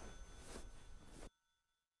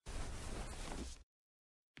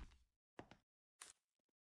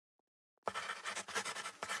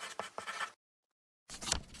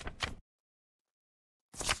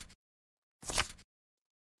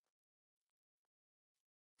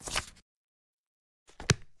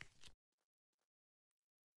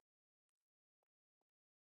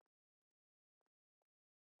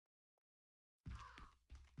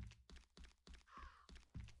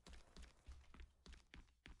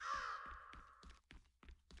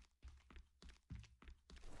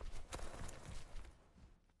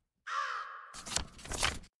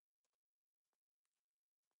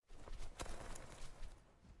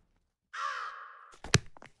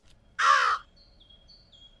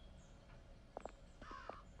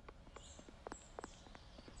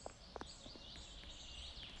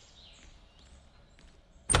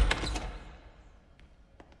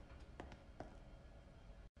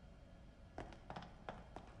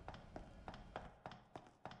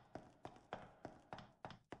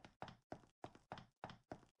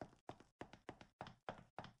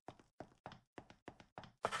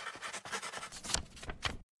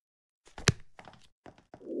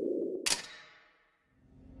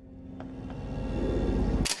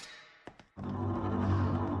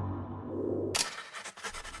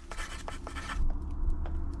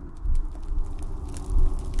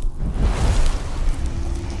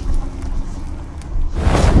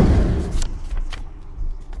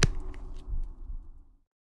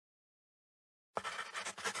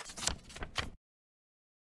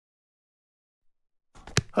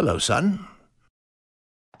 Hello, son.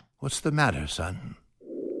 What's the matter, son?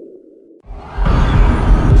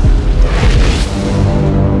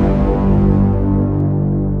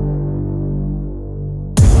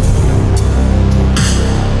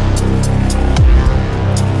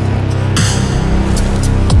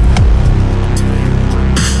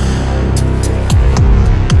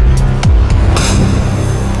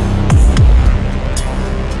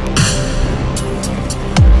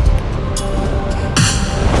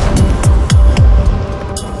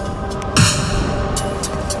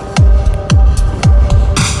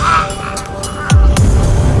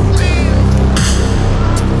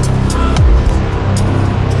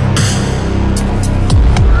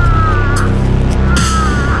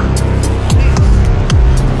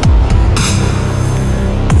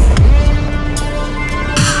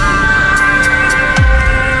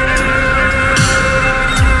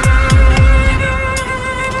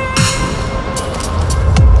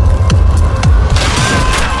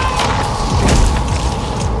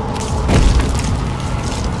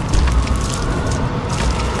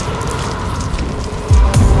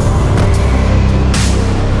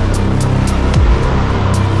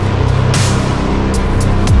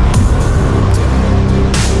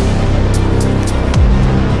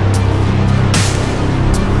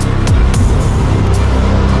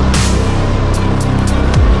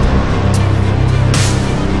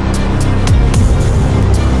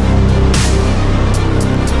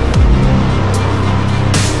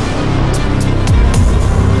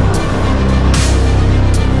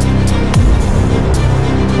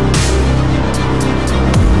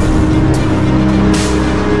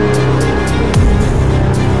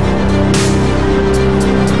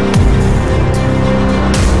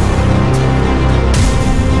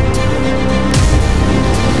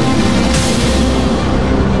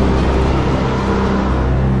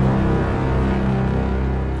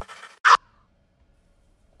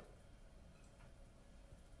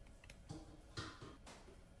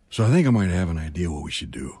 So I think I might have an idea what we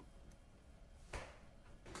should do.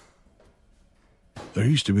 There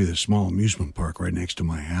used to be this small amusement park right next to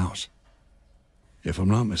my house. If I'm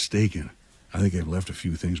not mistaken, I think they've left a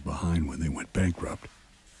few things behind when they went bankrupt.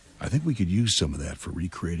 I think we could use some of that for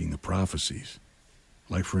recreating the prophecies.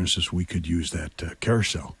 Like, for instance, we could use that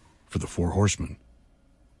carousel for the 4 horsemen.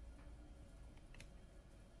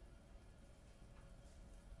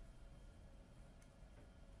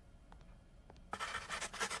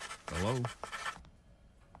 Hello?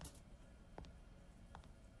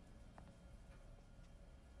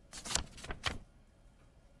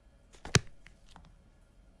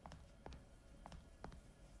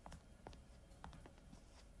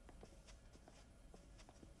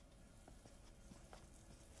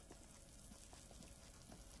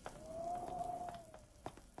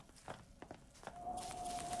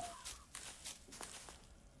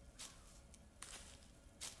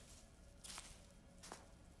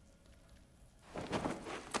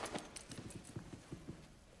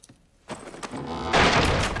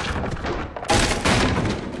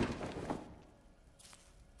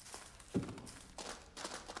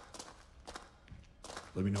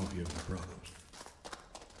 if you have any problems.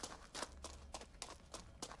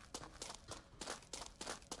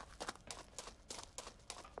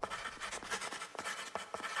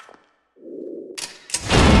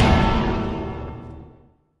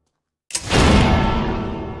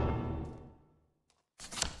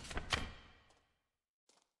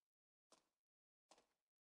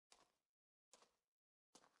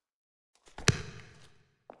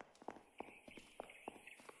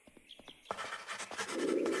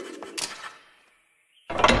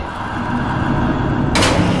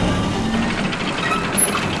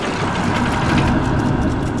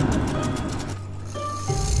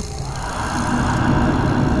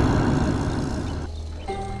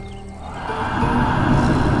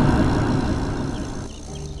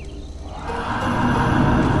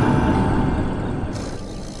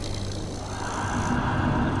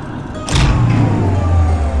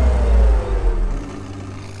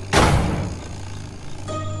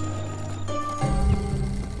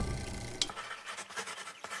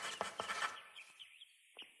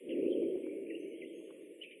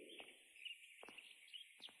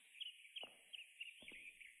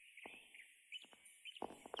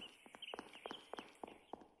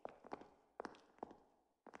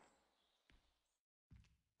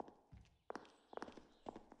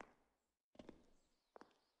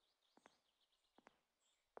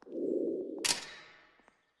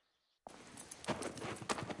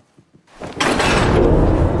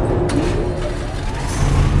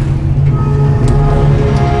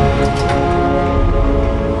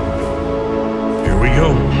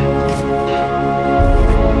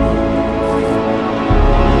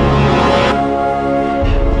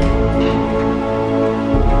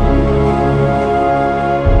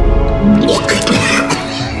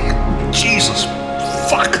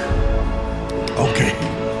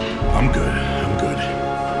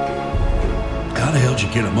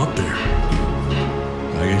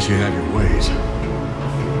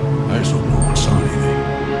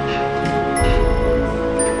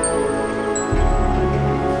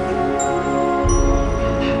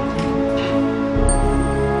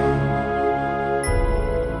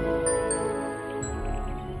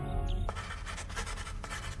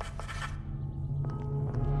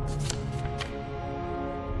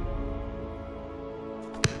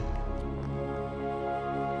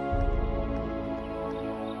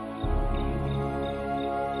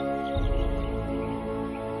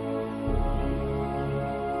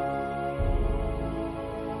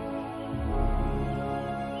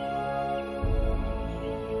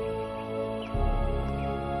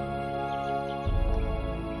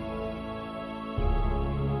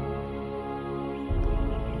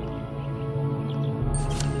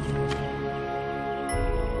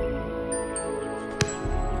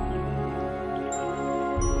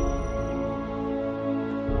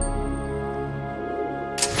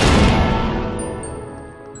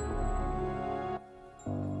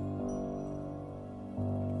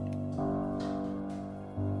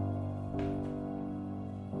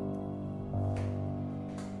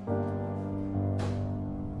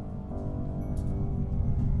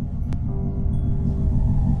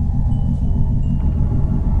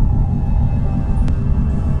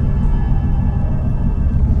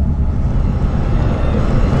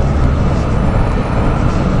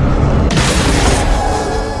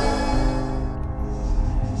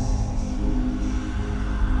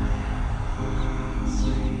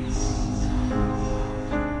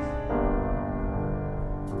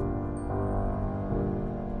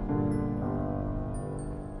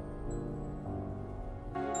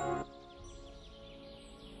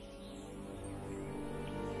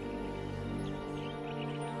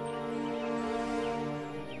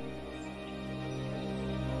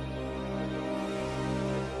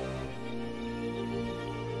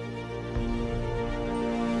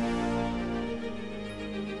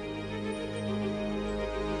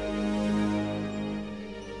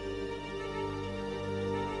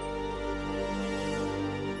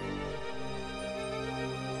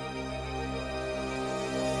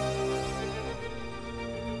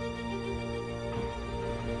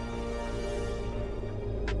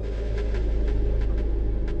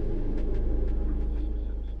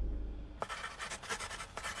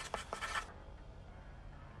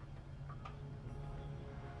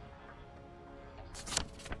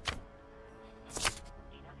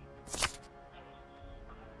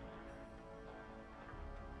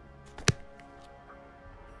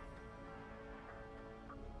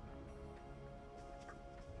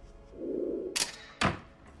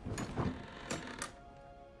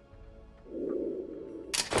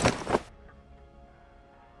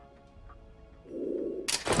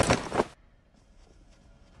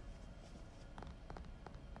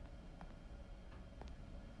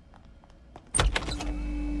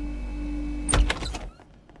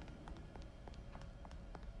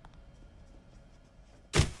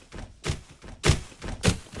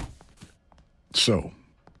 So,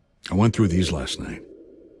 I went through these last night.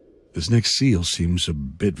 This next seal seems a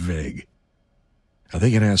bit vague. I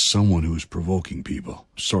think it has someone who is provoking people,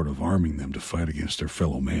 sort of arming them to fight against their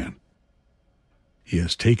fellow man. He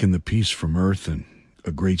has taken the peace from Earth, and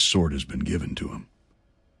a great sword has been given to him.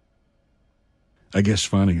 I guess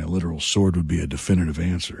finding a literal sword would be a definitive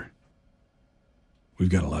answer. We've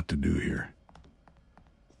got a lot to do here.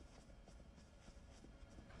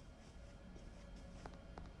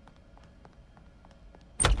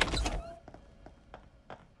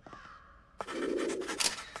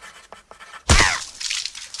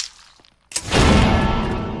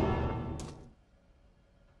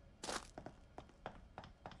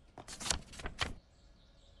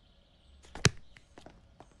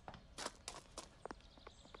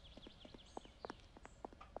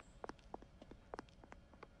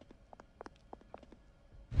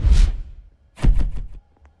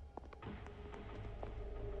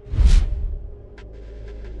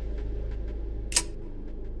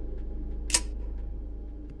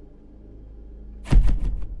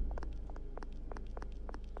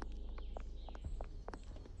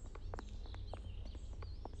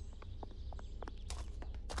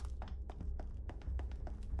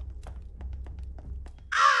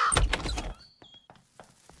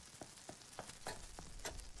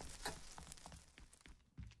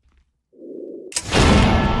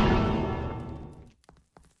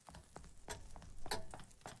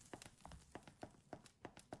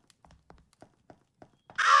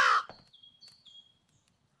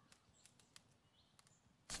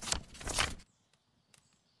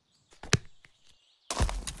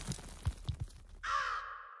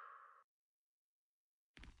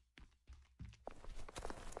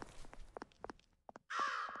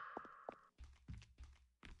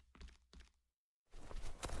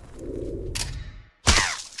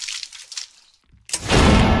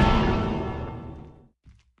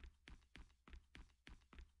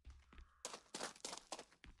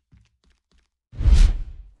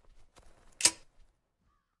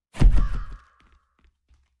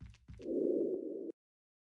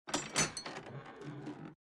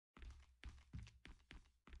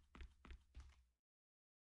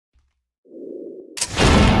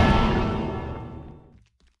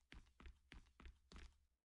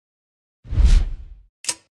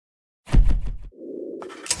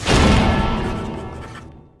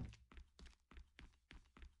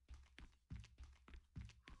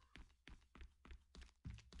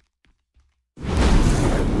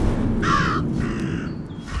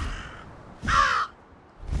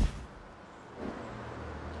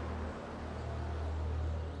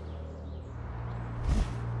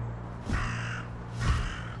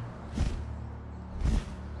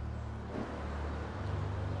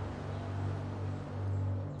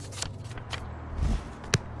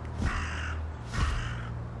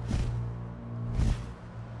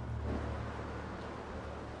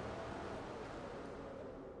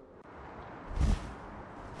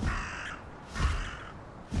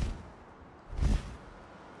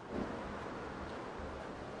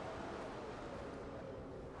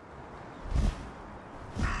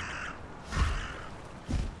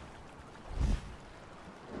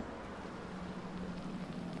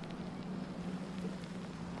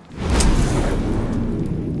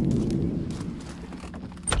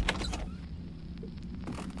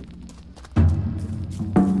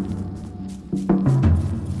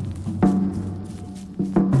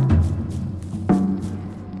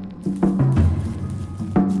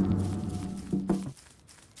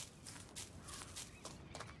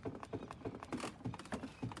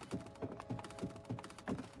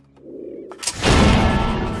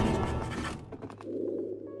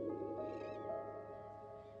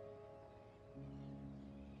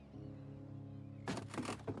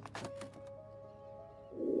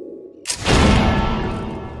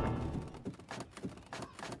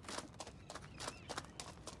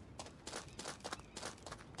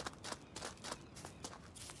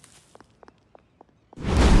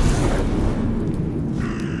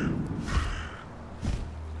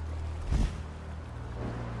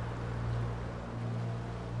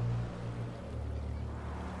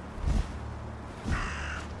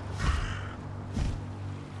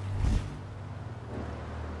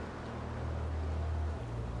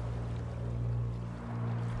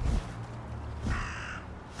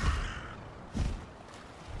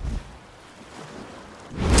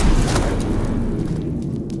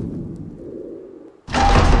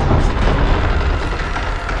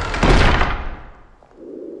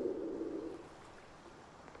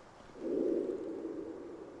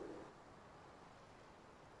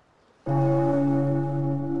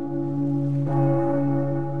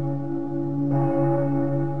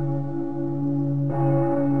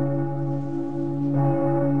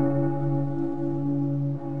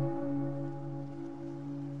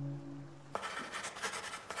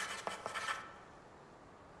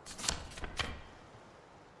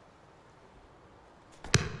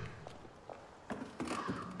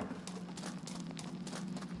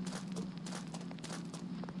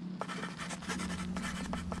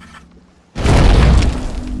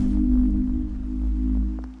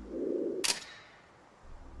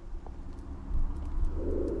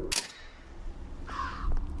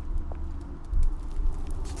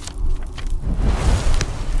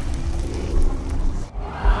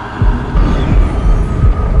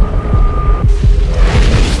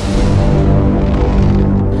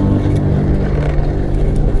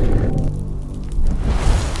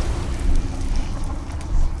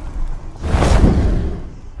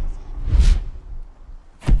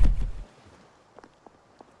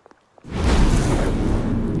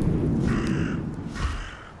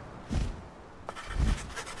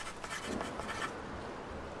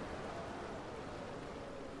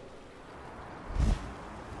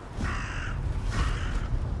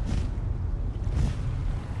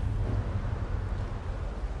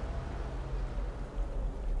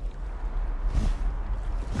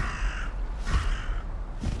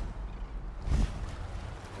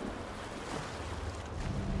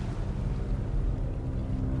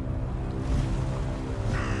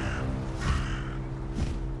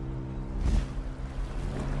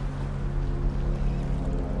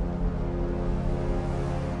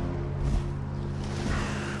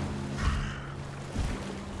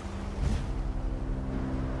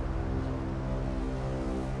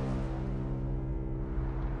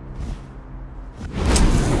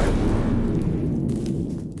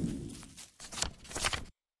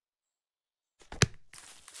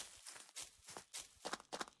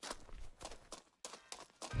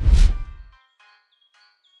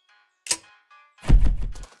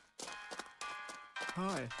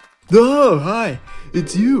 Hi. Oh, hi.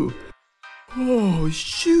 It's you. Oh,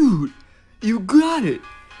 shoot. You got it.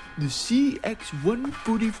 The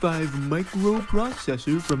CX145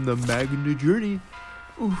 microprocessor from the Magna Journey.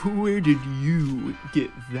 Where did you get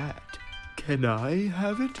that? Can I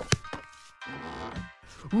have it?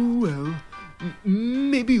 Well,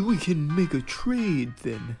 maybe we can make a trade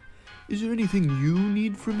then. Is there anything you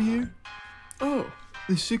need from here? Oh,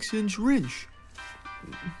 the 6-inch wrench.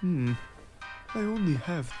 I only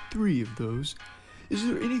have 3 of those. Is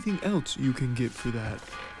there anything else you can get for that?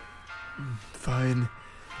 Fine.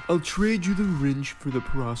 I'll trade you the wrench for the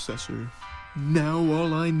processor. Now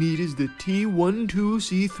all I need is the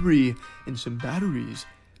T12C3 and some batteries.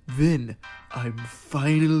 Then I'm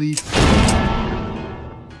finally...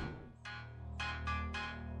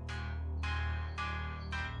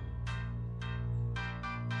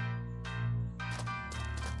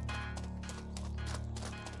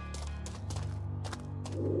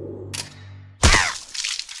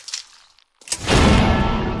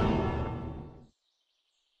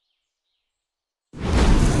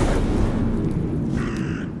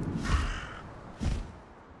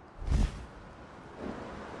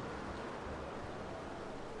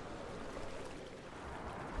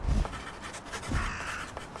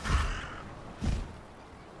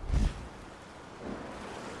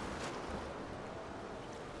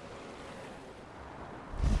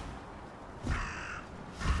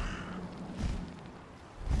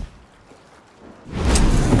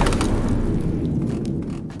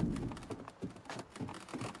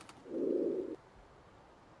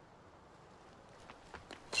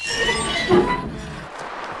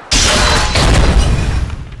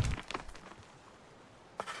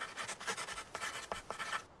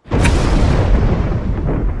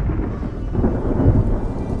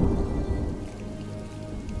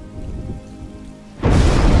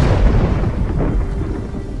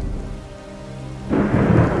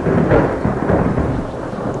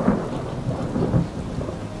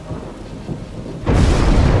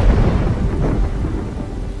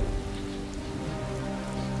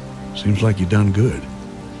 Seems like you done good.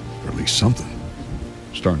 Or at least something.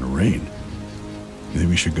 Starting to rain. You think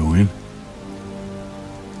we should go in?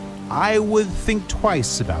 I would think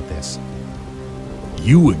twice about this.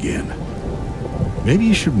 You again? Maybe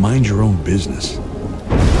you should mind your own business.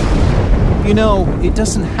 You know, it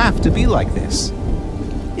doesn't have to be like this.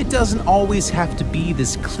 It doesn't always have to be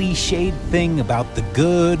this cliched thing about the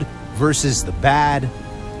good versus the bad.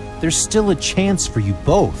 There's still a chance for you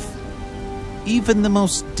both. Even the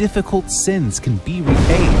most difficult sins can be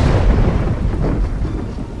repaid.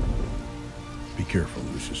 Be careful,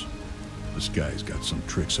 Lucius. This guy's got some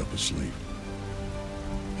tricks up his sleeve.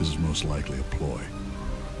 This is most likely a ploy.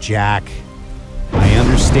 Jack, I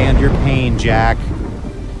understand your pain, Jack.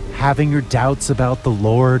 Having your doubts about the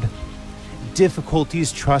Lord,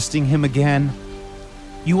 difficulties trusting Him again.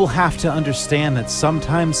 You will have to understand that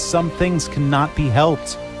sometimes some things cannot be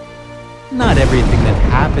helped. Not everything that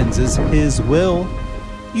happens is His will.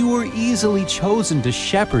 You were easily chosen to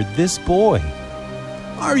shepherd this boy.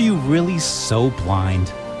 Are you really so blind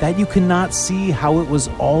that you cannot see how it was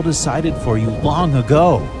all decided for you long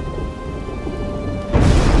ago?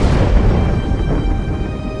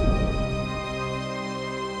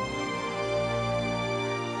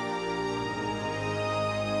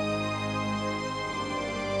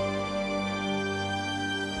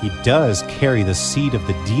 He does carry the seed of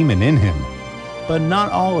the demon in him, but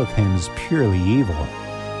not all of him is purely evil.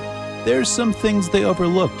 There's some things they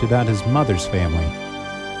overlooked about his mother's family.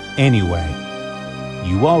 Anyway,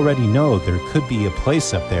 you already know there could be a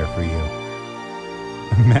place up there for you.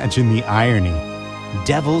 Imagine the irony.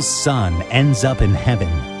 Devil's son ends up in heaven.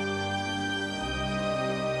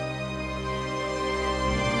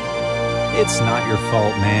 It's not your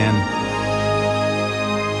fault, man.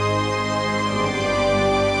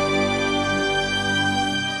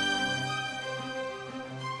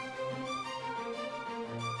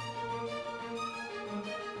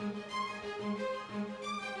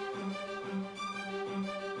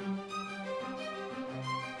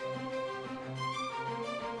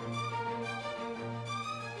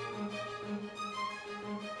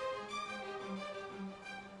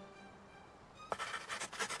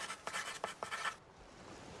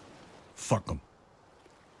 Fuck him.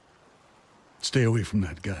 Stay away from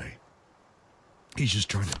that guy. He's just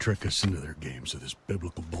trying to trick us into their games of this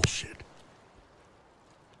biblical bullshit.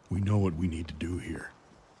 We know what we need to do here.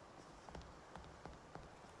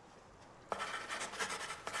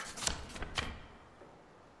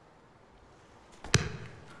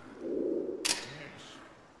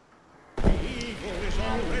 Evil is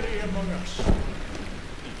already among us.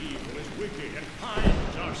 The evil is wicked and finds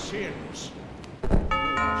sins.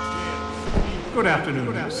 Good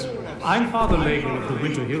afternoon, miss. I'm Father Lager of the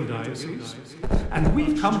Winter Hill Diocese, and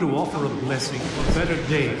we've come to offer a blessing for better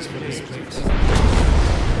days for this place.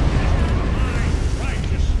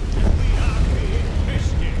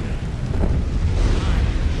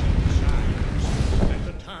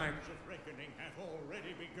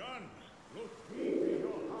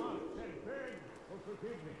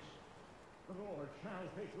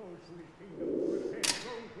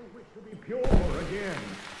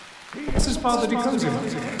 This is Father DeCosimo.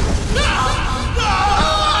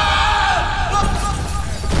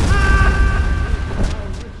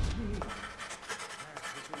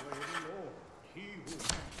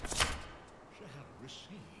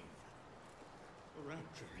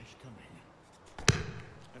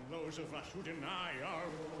 Those of us who deny our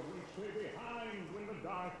Lord will stay behind when the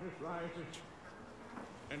darkness rises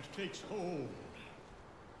and takes hold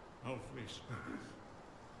of this earth.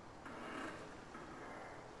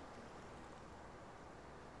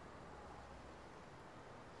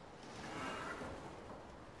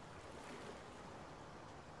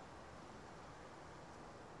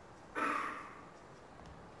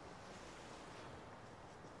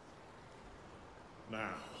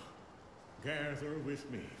 Now, gather with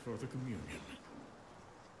me for the communion.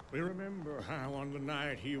 We remember how on the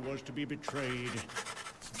night he was to be betrayed,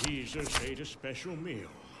 Jesus ate a special meal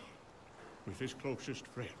with his closest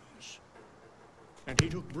friends. And he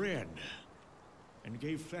took bread and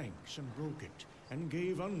gave thanks and broke it and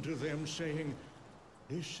gave unto them, saying,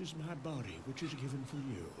 "This is my body which is given for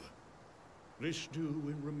you. This do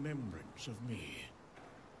in remembrance of me."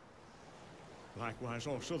 Likewise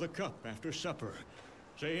also the cup after supper,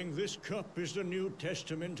 saying, "This cup is the New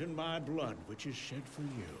Testament in my blood, which is shed for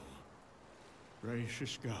you.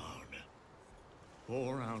 Gracious God,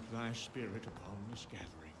 pour out thy Spirit upon this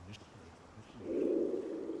gathering, this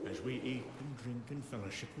meal, as we eat and drink and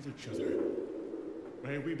fellowship with each other.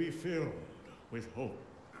 May we be filled with hope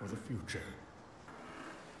for the future.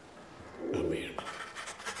 Amen.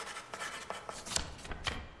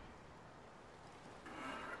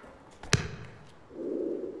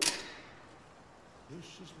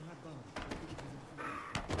 This is my body.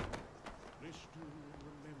 This do in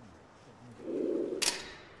remembrance of me.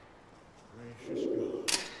 Gracious God,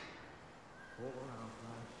 pour out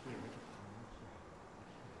thy Spirit upon us all.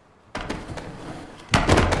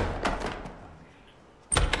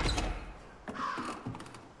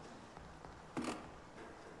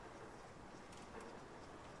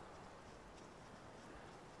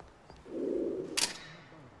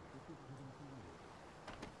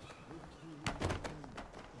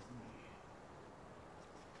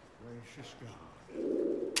 Gracious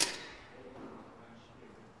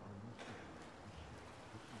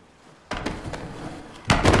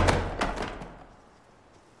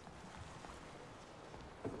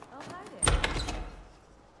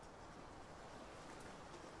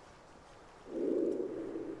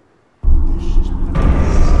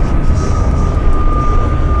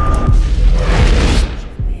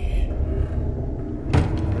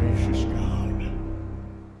God.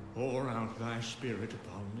 Pour out thy Spirit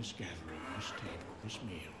upon this gathering, this table, this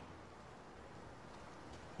meal.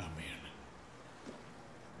 Amen.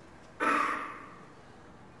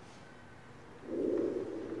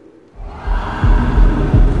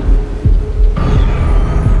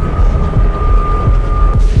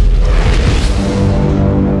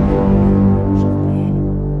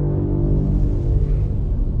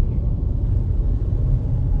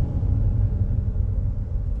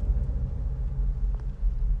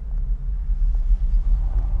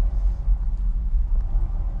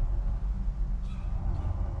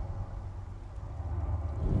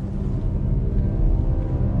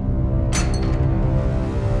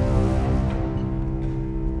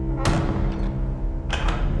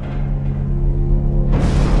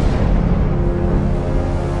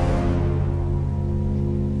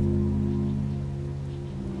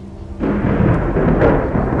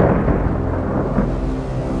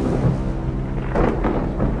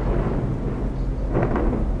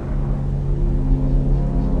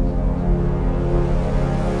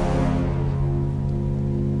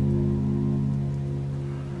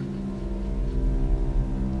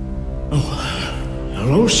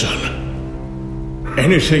 Hello, son.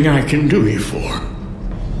 Anything I can do you for?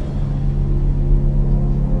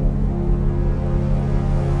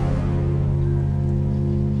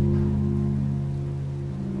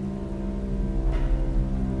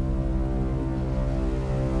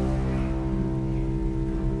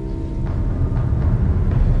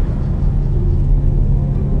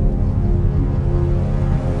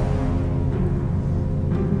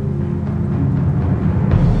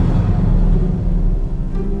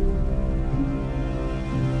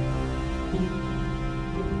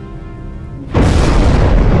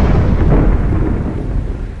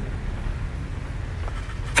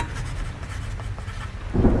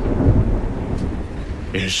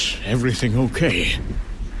 Is everything okay?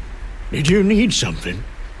 Did you need something?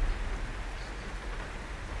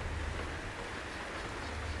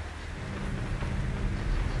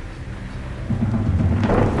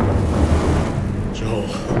 So,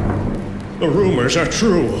 the rumors are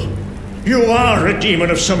true. You are a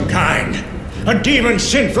demon of some kind. A demon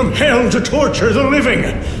sent from hell to torture the living.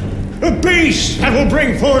 A beast that will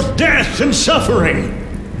bring forth death and suffering.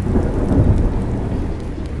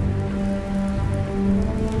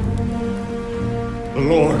 The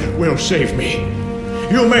Lord will save me.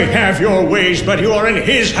 You may have your ways, but you are in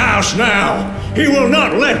His house now. He will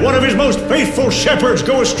not let one of His most faithful shepherds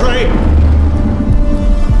go astray.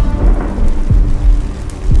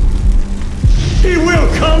 He will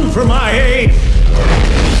come for my aid.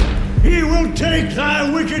 He will take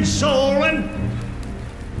thy wicked soul and...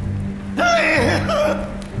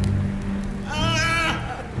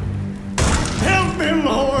 Help me,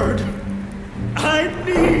 Lord. I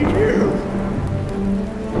need you.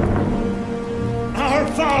 Our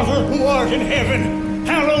Father who art in heaven,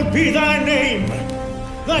 hallowed be thy name.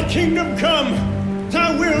 Thy kingdom come,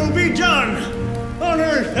 thy will be done, on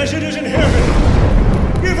earth as it is in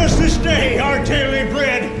heaven. Give us this day our daily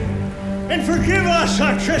bread, and forgive us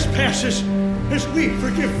our trespasses, as we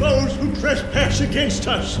forgive those who trespass against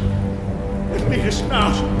us. And lead us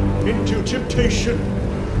not into temptation,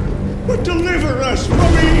 but deliver us from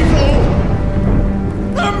evil.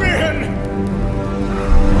 Amen.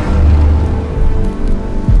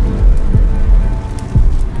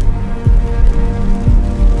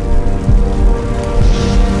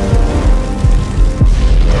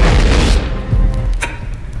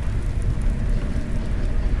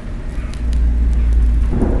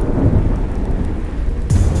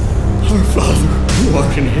 Our Father, who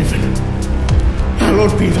art in heaven,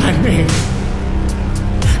 hallowed be thy name.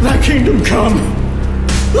 Thy kingdom come,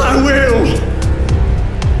 thy will be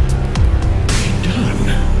done.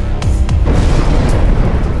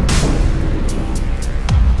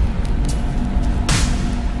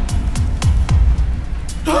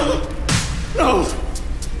 No,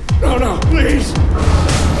 no, no, please,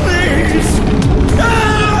 please.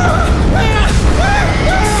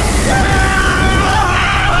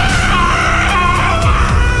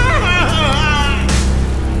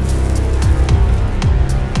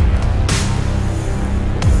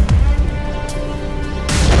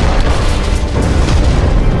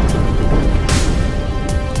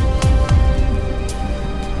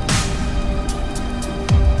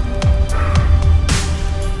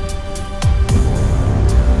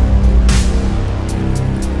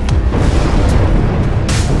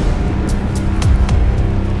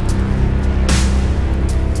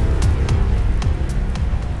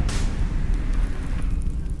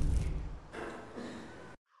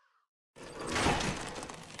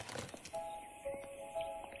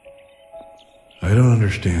 I don't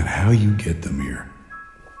understand how you get them here.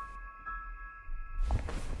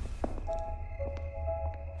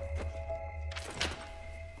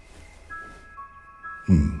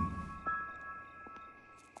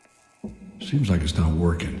 Seems like it's not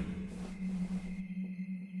working.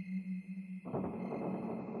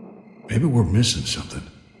 Maybe we're missing something.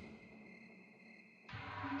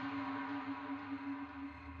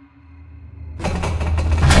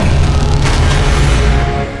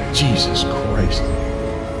 Jesus Christ.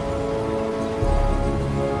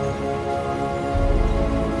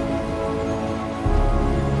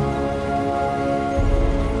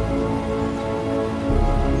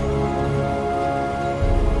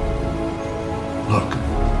 Look,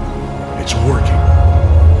 it's working.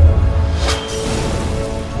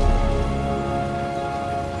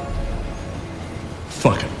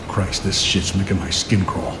 Fucking Christ, this shit's making my skin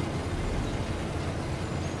crawl.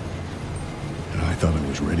 I thought I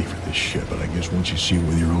was ready for this shit, but I guess once you see it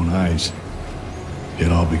with your own eyes,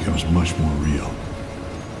 it all becomes much more real.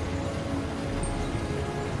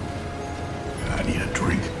 I need a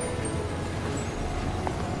drink.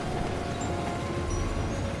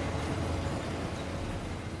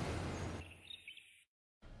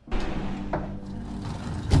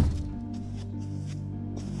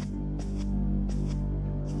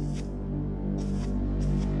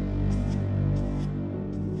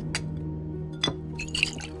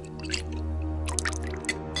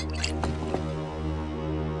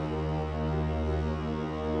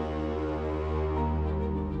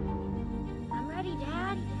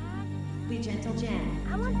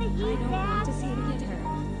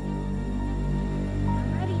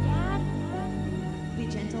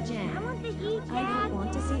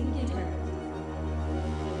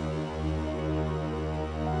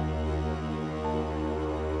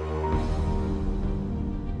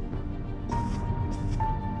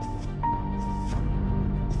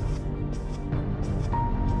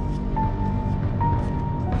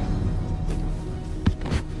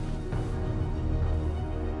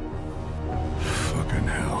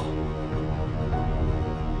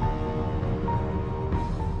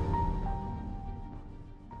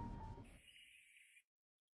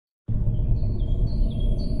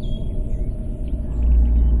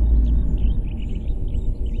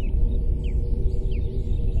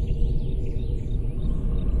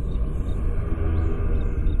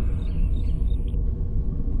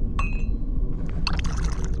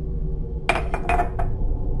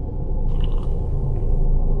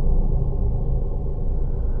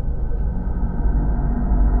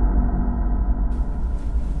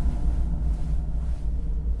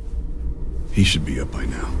 He should be up by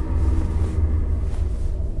now.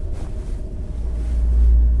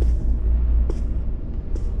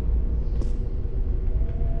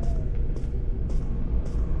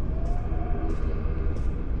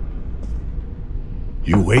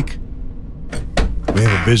 You awake? We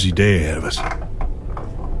have a busy day ahead of us.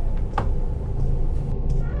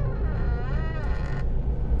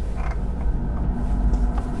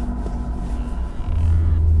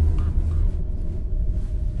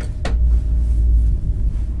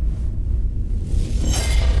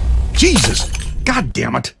 Jesus! God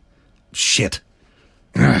damn it! Shit.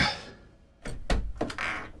 Ugh.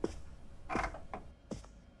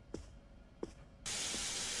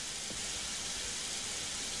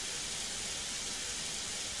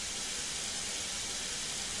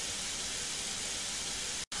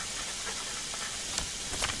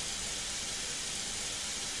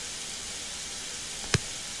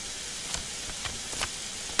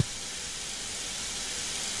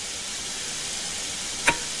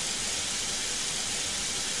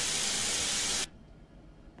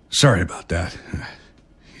 Sorry about that.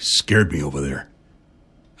 You scared me over there.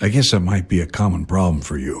 I guess that might be a common problem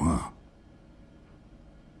for you, huh?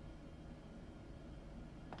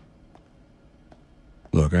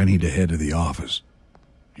 Look, I need to head to the office.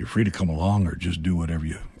 You're free to come along or just do whatever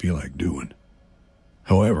you feel like doing.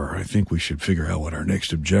 However, I think we should figure out what our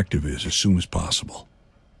next objective is as soon as possible.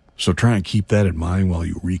 So try and keep that in mind while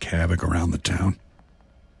you wreak havoc around the town.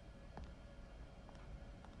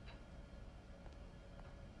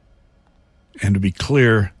 And to be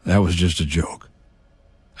clear, that was just a joke.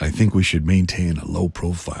 I think we should maintain a low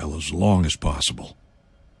profile as long as possible.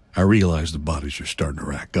 I realize the bodies are starting to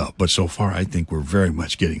rack up, but so far I think we're very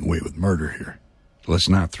much getting away with murder here. Let's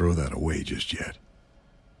not throw that away just yet.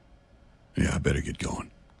 Yeah, I better get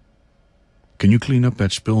going. Can you clean up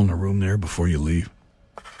that spill in the room there before you leave?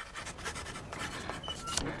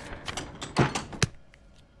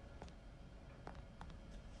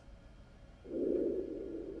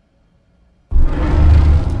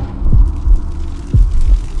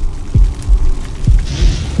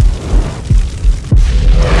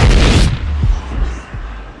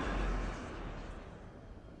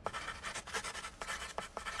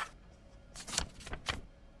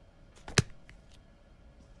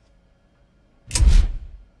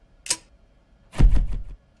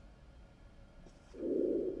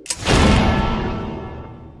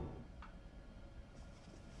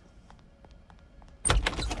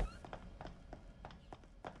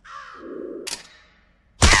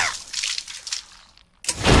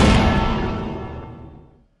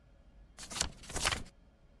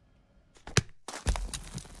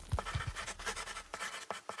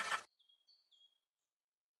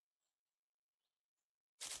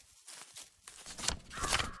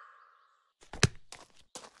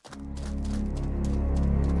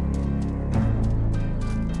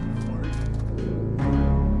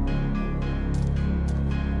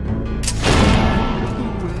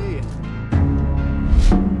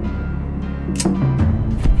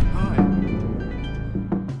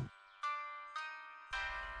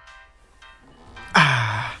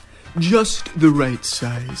 Just the right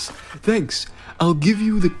size. Thanks. I'll give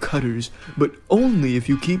you the cutters, but only if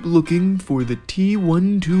you keep looking for the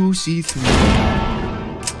T12C3.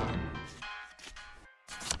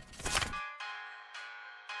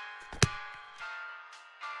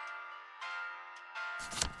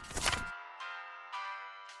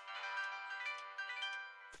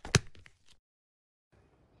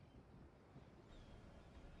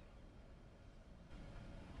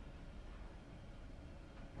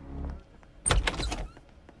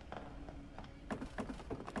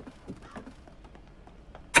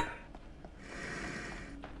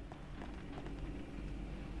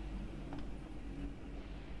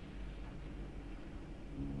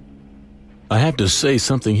 I have to say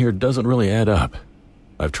something here doesn't really add up.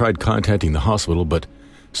 I've tried contacting the hospital, but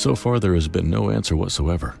so far there has been no answer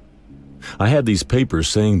whatsoever. I have these papers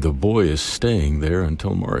saying the boy is staying there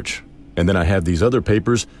until March. And then I have these other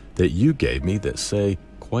papers that you gave me that say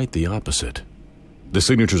quite the opposite. The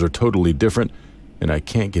signatures are totally different, and I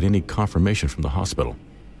can't get any confirmation from the hospital.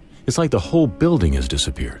 It's like the whole building has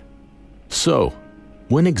disappeared. So,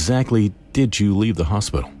 when exactly did you leave the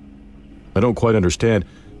hospital? I don't quite understand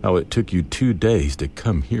how it took you 2 days to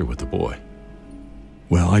come here with the boy.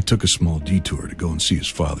 Well, I took a small detour to go and see his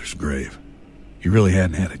father's grave. He really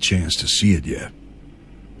hadn't had a chance to see it yet.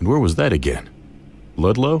 And where was that again?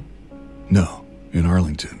 Ludlow? No, in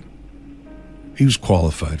Arlington. He was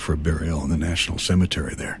qualified for a burial in the National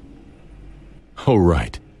Cemetery there. Oh,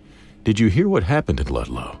 right. Did you hear what happened in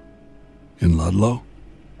Ludlow? In Ludlow?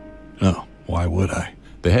 No, why would I?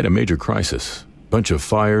 They had a major crisis, bunch of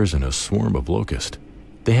fires and a swarm of locusts.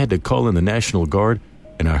 They had to call in the National Guard,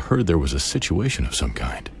 and I heard there was a situation of some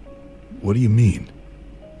kind. What do you mean?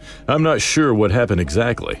 I'm not sure what happened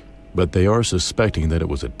exactly, but they are suspecting that it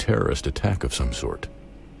was a terrorist attack of some sort.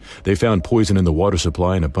 They found poison in the water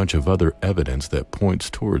supply and a bunch of other evidence that points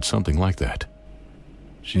towards something like that.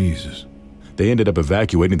 Jesus. They ended up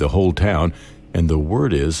evacuating the whole town, and the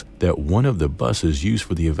word is that one of the buses used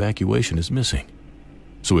for the evacuation is missing.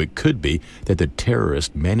 So it could be that the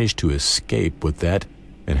terrorists managed to escape with that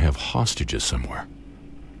and have hostages somewhere.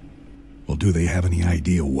 Well, do they have any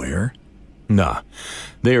idea where? Nah,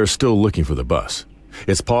 they are still looking for the bus.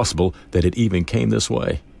 It's possible that it even came this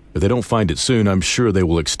way. If they don't find it soon, I'm sure they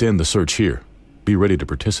will extend the search here. Be ready to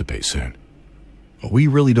participate soon. Well, we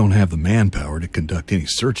really don't have the manpower to conduct any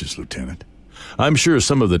searches, Lieutenant. I'm sure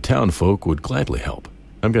some of the town folk would gladly help.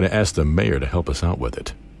 I'm going to ask the mayor to help us out with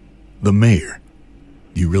it. The mayor?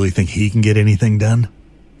 Do you really think he can get anything done?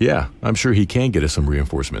 Yeah, I'm sure he can get us some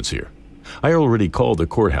reinforcements here. I already called the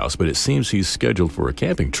courthouse, but it seems he's scheduled for a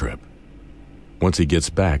camping trip. Once he gets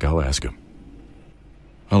back, I'll ask him.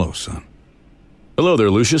 Hello, son. Hello there,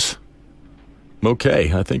 Lucius.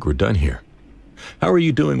 Okay, I think we're done here. How are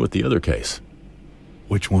you doing with the other case?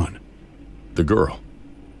 Which one? The girl.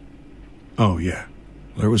 Oh, yeah.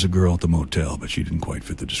 There was a girl at the motel, but she didn't quite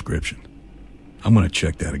fit the description. I'm going to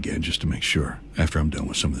check that again just to make sure, after I'm done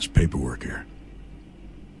with some of this paperwork here.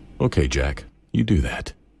 Okay, Jack. You do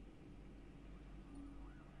that.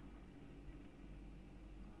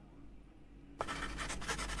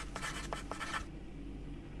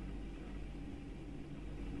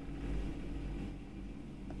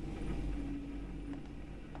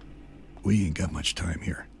 We ain't got much time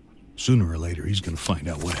here. Sooner or later, he's going to find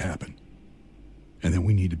out what happened. And then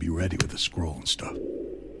we need to be ready with the scroll and stuff.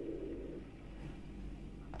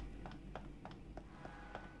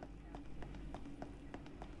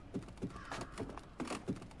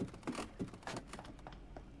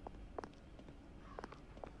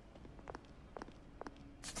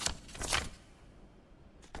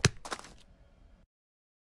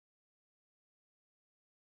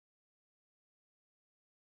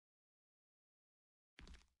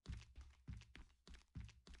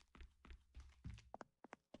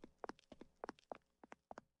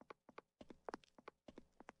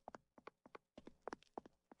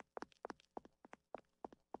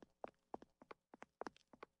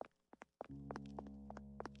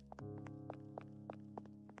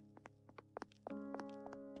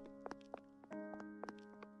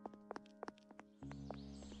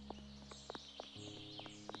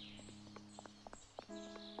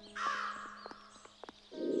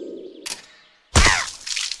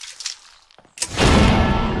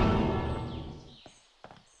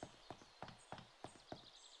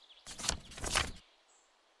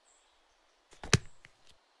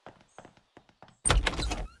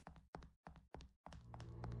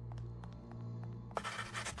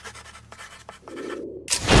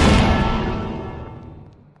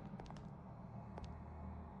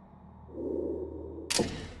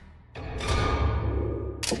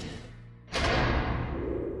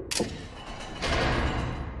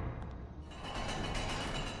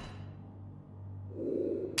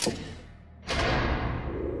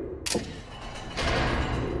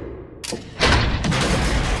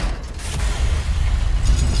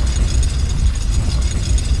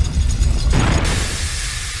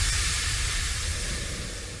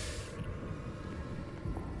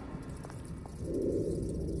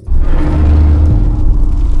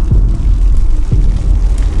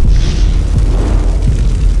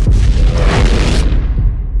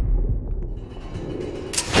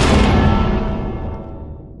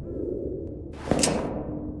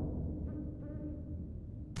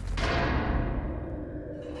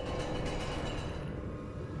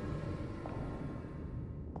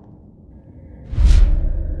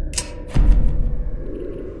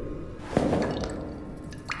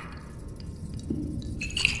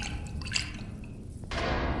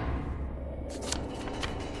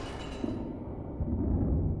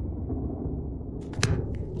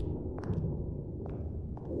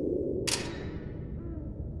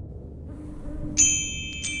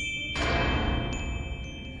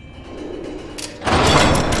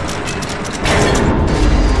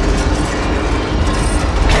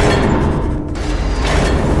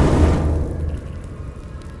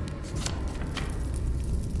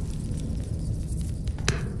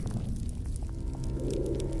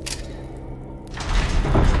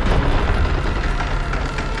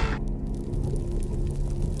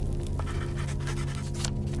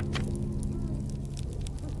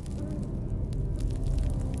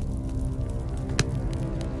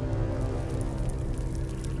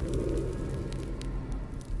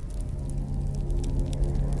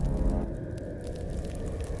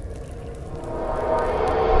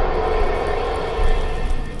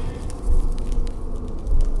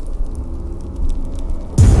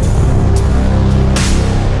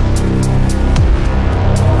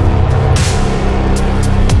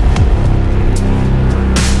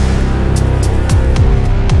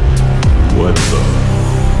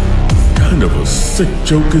 sick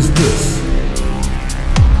joke is this?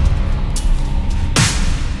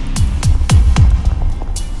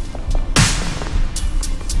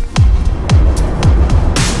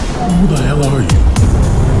 Who the hell are you?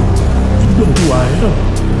 You know who I am.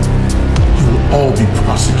 You will all be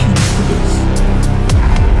prosecuted for this.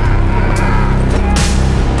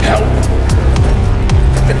 Help!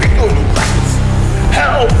 Let me go, you rats!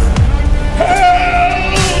 Help! Help!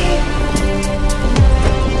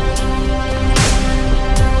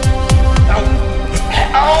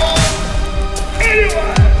 Help!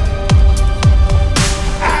 Anyone!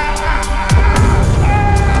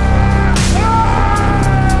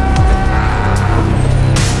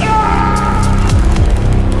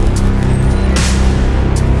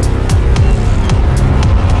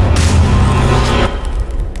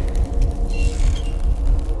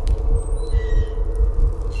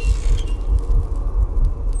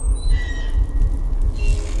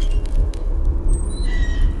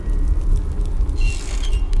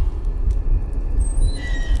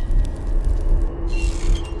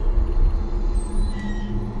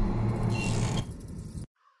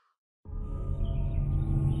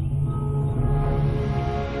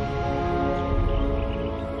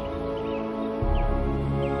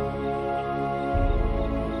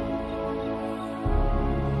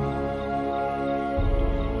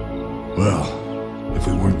 Well, if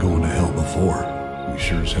we weren't going to hell before, we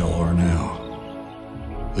sure as hell are now.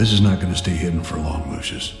 This is not going to stay hidden for long,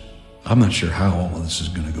 Lucius. I'm not sure how all of this is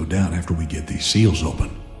going to go down after we get these seals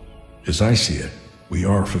open. As I see it, we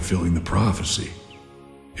are fulfilling the prophecy.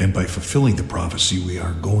 And by fulfilling the prophecy, we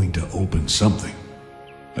are going to open something.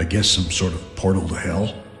 I guess some sort of portal to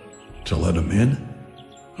hell? To let them in?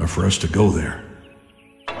 Or for us to go there?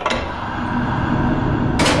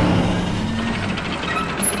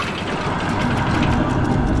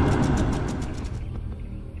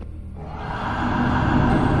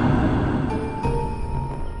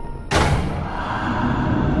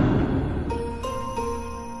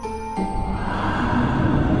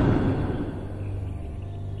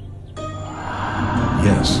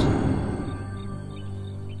 Yes.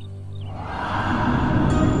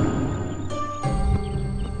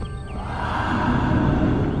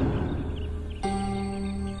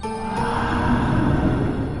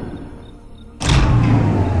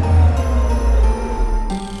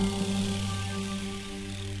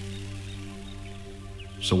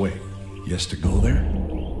 So wait, yes to go there?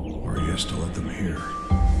 Or yes to let them hear?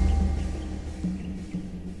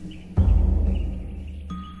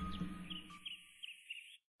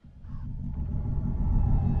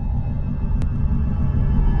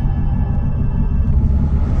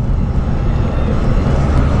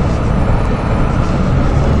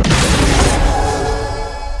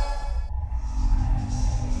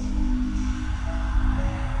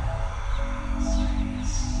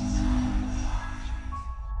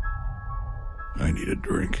 I need a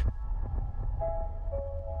drink.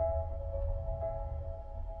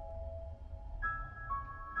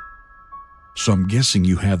 So I'm guessing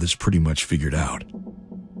you have this pretty much figured out.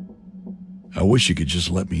 I wish you could just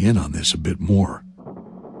let me in on this a bit more.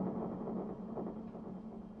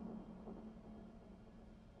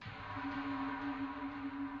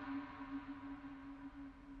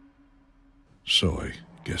 So I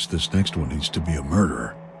guess this next one needs to be a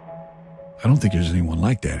murderer. I don't think there's anyone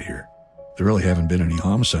like that here. There really haven't been any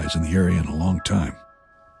homicides in the area in a long time.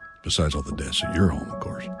 Besides all the deaths at your home, of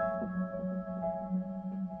course.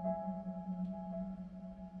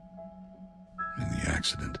 And the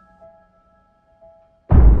accident.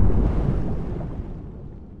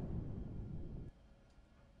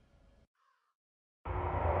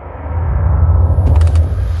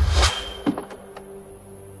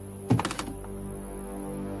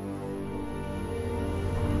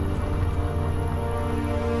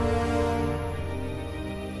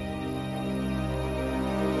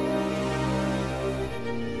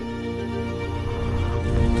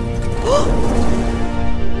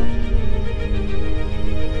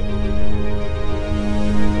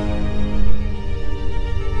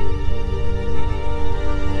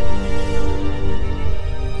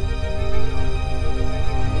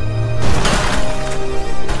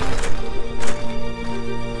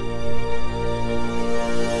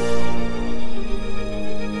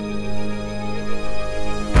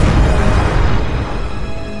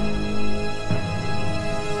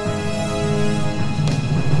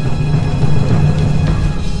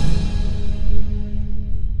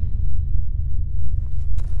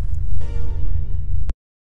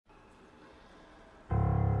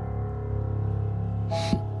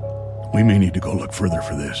 We may need to go look further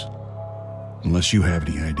for this. Unless you have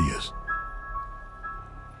any ideas.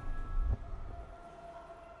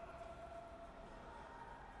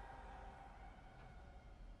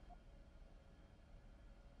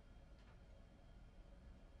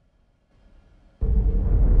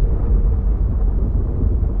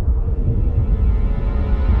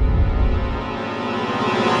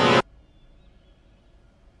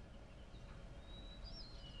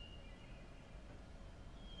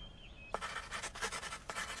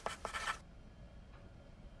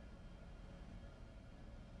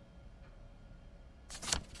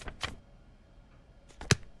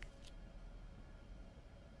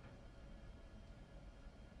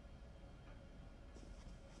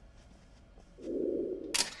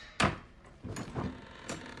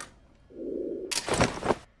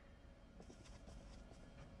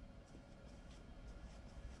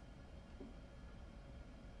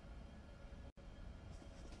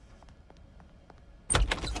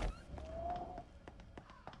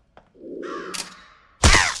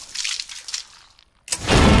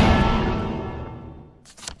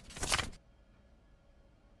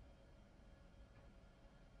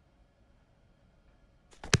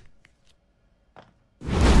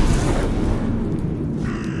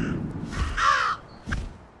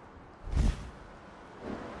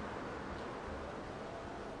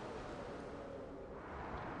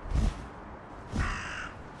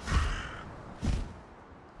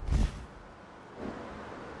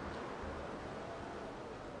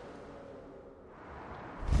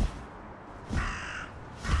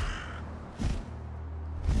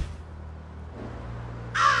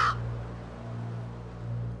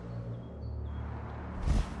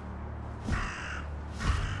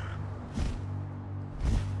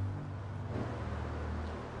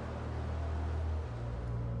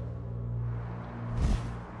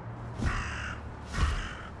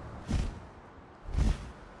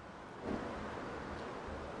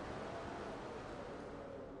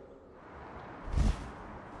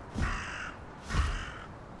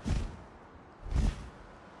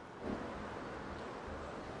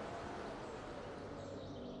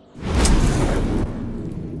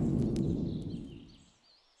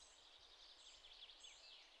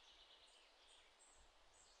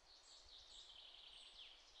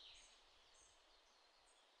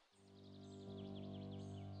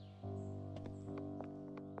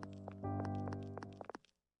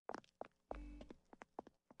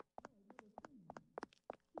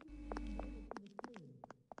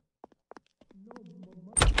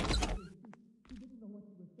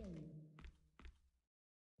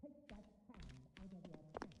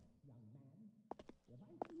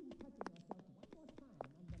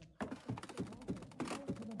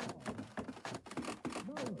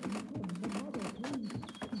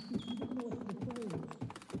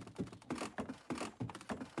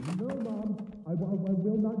 I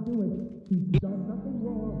will not do it. She's done nothing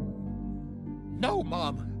wrong. No,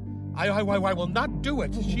 Mom. I will not do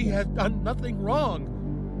it. She has done nothing wrong.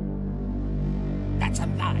 That's a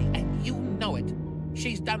lie, and you know it.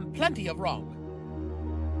 She's done plenty of wrong.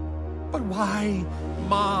 But why,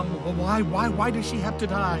 Mom? Why does she have to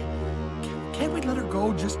die? Can't we let her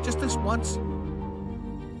go just this once?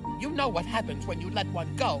 You know what happens when you let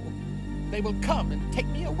one go. They will come and take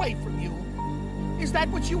me away from you. Is that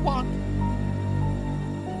what you want?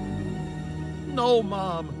 No,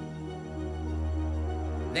 Mom.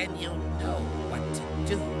 Then you know what to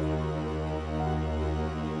do.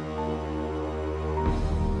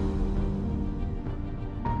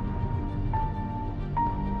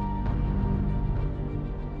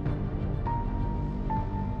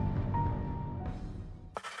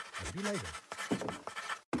 See you later.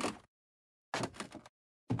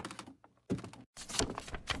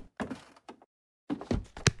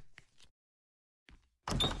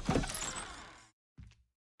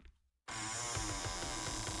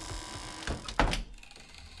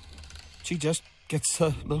 She just gets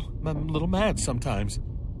a little mad sometimes.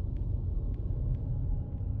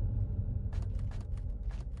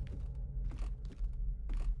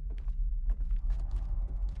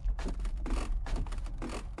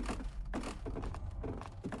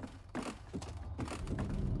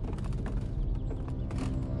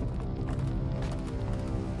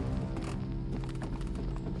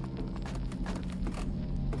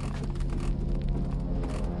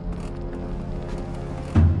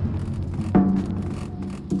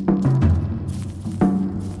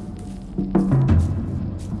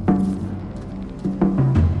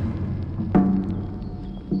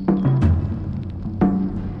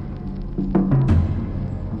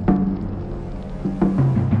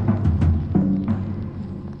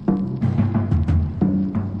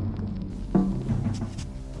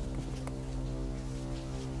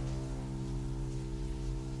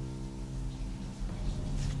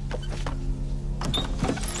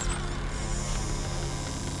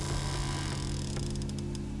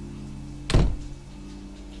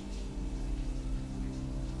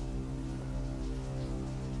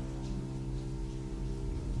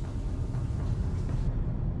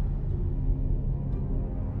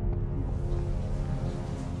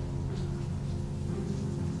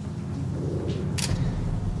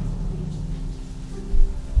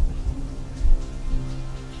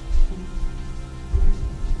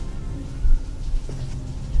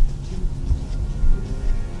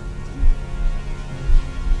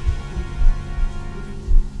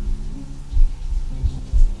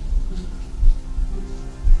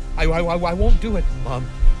 I won't do it, Mom.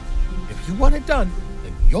 If you want it done,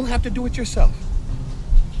 then you'll have to do it yourself.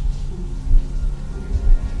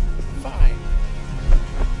 Fine.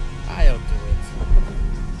 I'll do it.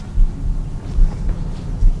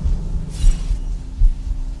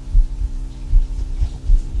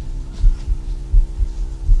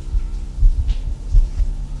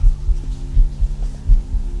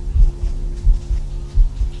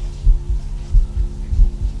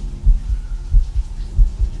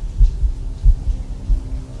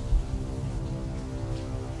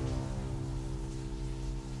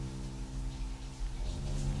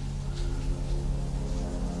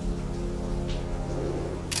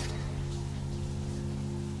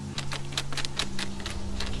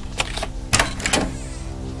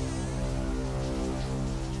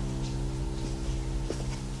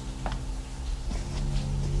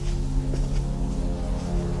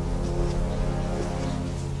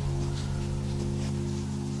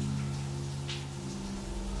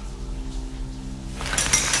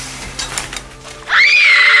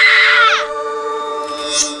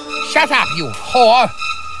 Shut up, you whore!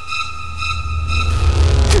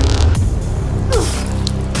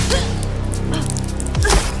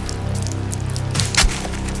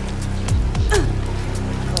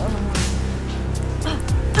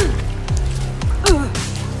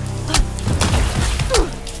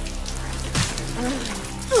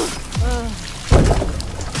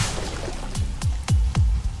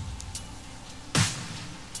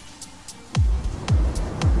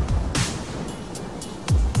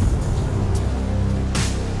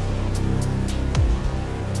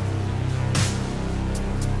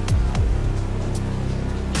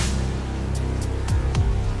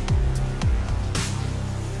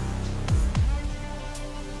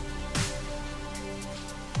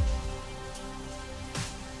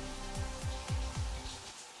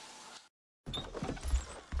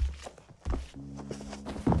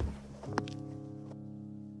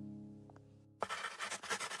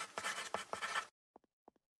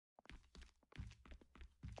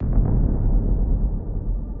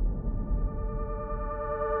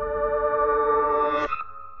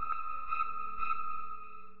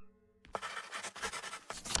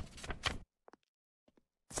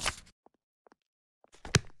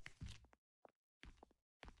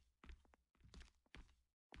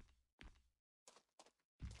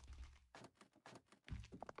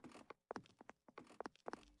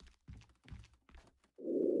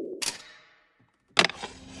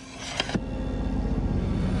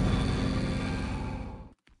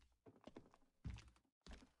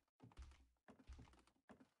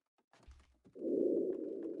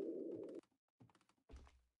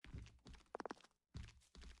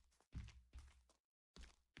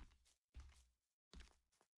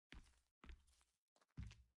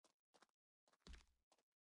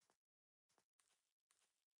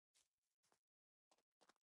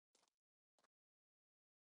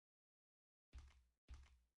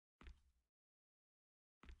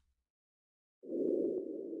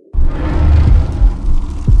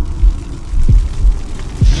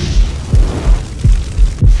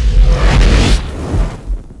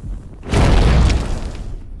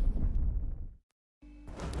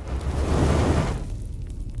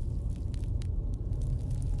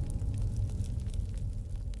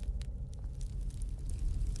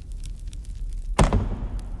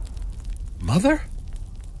 Mother?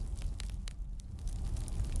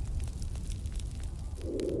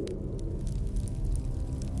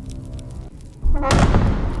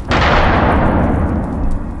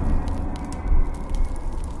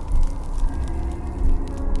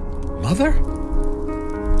 Mother?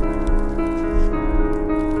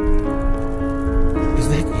 Is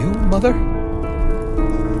that you, Mother?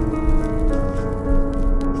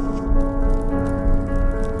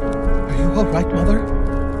 Are you all right, Mother?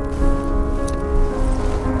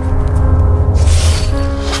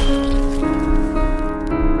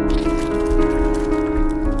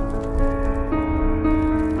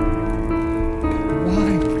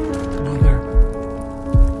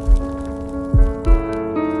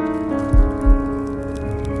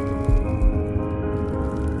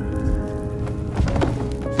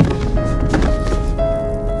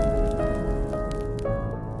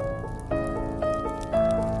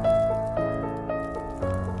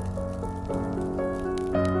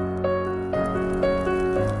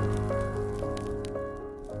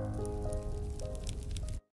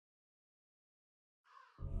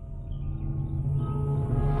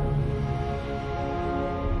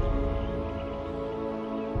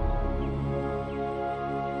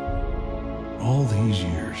 All these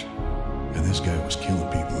years, and this guy was killing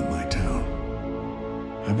people in my town.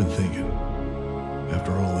 I've been thinking,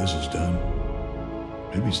 after all this is done,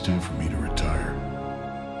 maybe it's time for me to retire.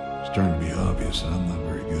 It's starting to be obvious that I'm not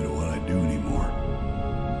very good at what I do anymore.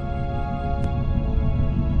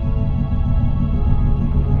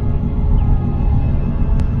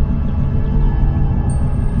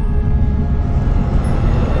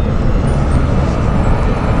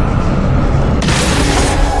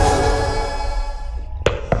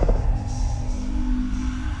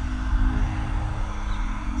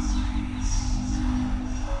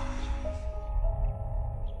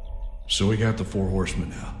 So we got the 4 horsemen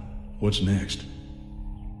now. What's next?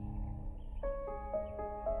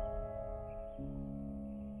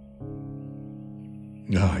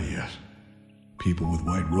 Ah, yes. People with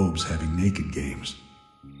white robes having naked games.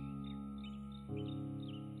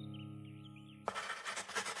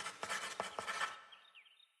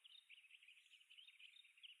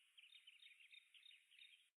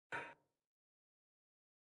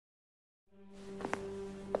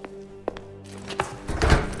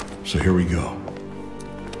 So here we go.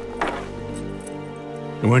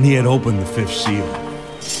 And when he had opened the 5th seal,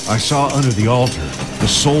 I saw under the altar the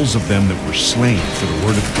souls of them that were slain for the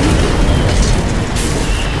word of God.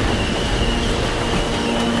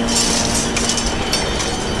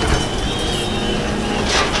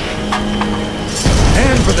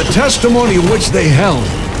 And for the testimony which they held,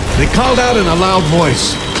 they called out in a loud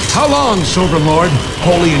voice, "How long, sovereign Lord,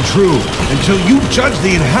 holy and true, until you judge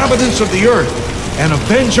the inhabitants of the earth and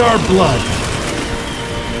avenge our blood?"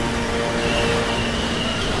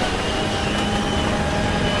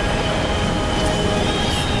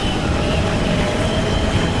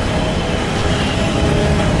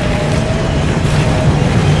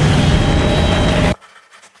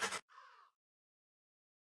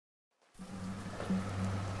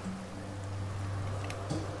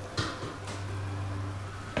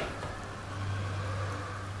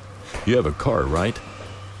 You have a car, right?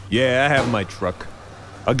 Yeah, I have my truck.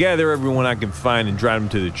 I'll gather everyone I can find and drive them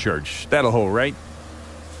to the church. That'll hold, right?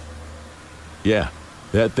 Yeah,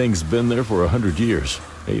 that thing's been there for 100 years.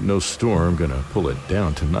 Ain't no storm gonna pull it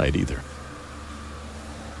down tonight either.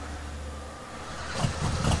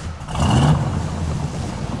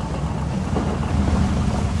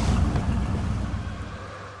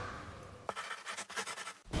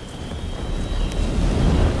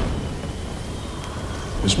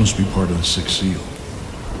 This must be part of the 6th seal.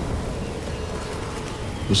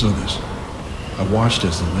 Listen to this. I watched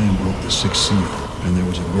as the land broke the 6th seal, and there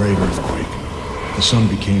was a great earthquake. The sun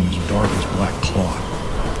became as dark as black cloth,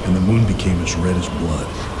 and the moon became as red as blood.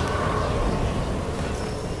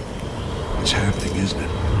 It's happening, isn't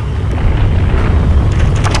it?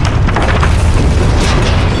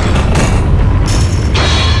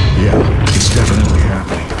 Yeah, it's definitely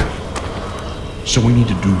happening. So we need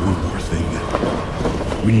to do one more thing.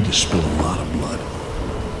 We need to spill a lot of blood.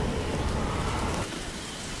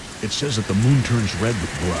 It says that the moon turns red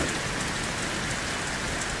with blood.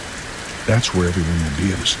 That's where everyone will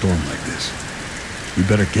be in a storm like this. We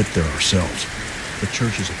better get there ourselves. The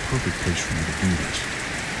church is a perfect place for me to do this.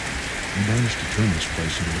 We managed to turn this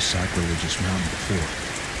place into a sacrilegious mountain before.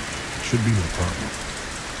 Should be no problem.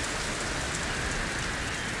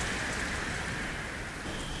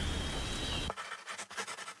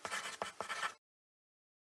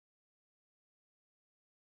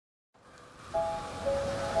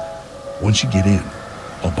 Once you get in,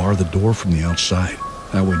 I'll bar the door from the outside.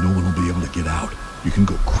 That way no one will be able to get out. You can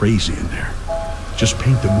go crazy in there. Just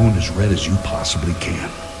paint the moon as red as you possibly can.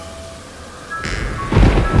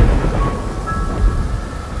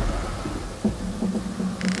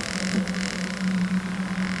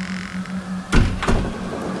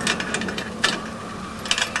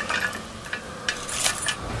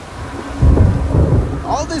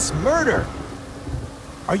 All this murder!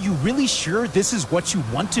 Are you really sure this is what you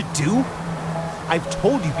want to do? I've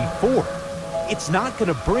told you before, it's not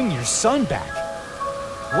gonna bring your son back.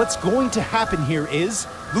 What's going to happen here is,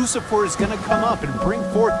 Lucifer is gonna come up and bring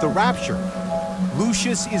forth the rapture.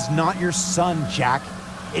 Lucius is not your son, Jack.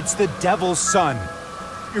 It's the devil's son.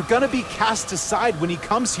 You're gonna be cast aside when he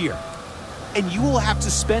comes here. And you will have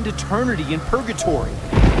to spend eternity in purgatory,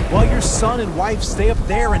 while your son and wife stay up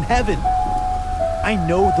there in heaven. I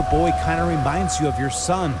know the boy kind of reminds you of your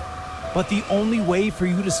son, but the only way for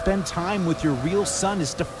you to spend time with your real son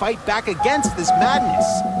is to fight back against this madness.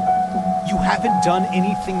 You haven't done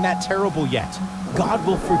anything that terrible yet. God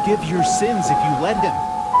will forgive your sins if you let him.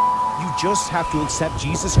 You just have to accept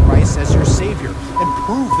Jesus Christ as your Savior and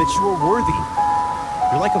prove that you are worthy.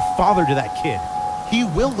 You're like a father to that kid. He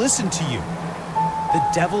will listen to you. The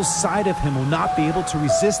devil's side of him will not be able to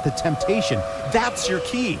resist the temptation. That's your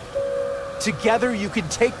key. Together you can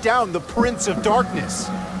take down the Prince of Darkness.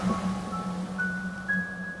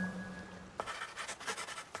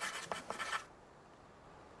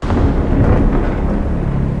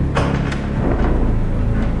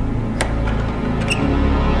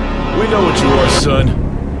 We know what you are,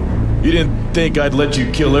 son. You didn't think I'd let you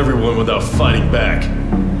kill everyone without fighting back.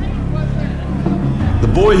 The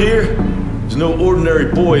boy here is no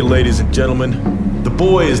ordinary boy, ladies and gentlemen. The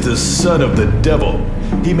boy is the son of the devil.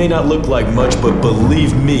 He may not look like much, but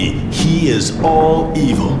believe me, he is all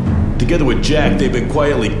evil. Together with Jack, they've been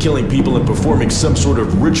quietly killing people and performing some sort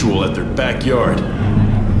of ritual at their backyard.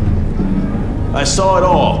 I saw it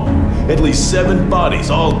all. At least 7 bodies,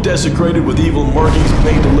 all desecrated with evil markings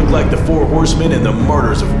made to look like the 4 horsemen and the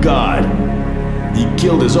martyrs of God. He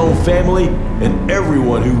killed his own family and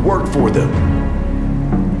everyone who worked for them.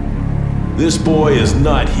 This boy is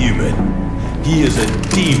not human. He is a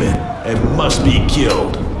demon and must be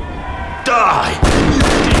killed. Die, you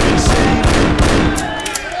demon seed!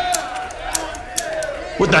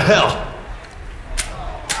 What the hell?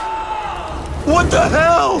 What the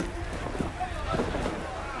hell?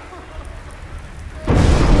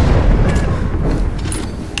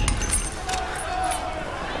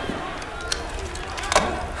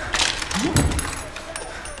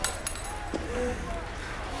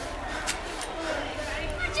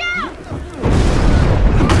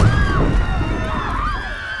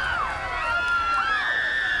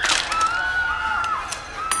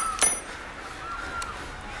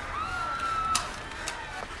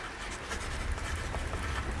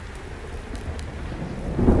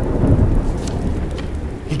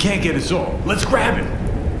 Can't get us all. Let's grab him.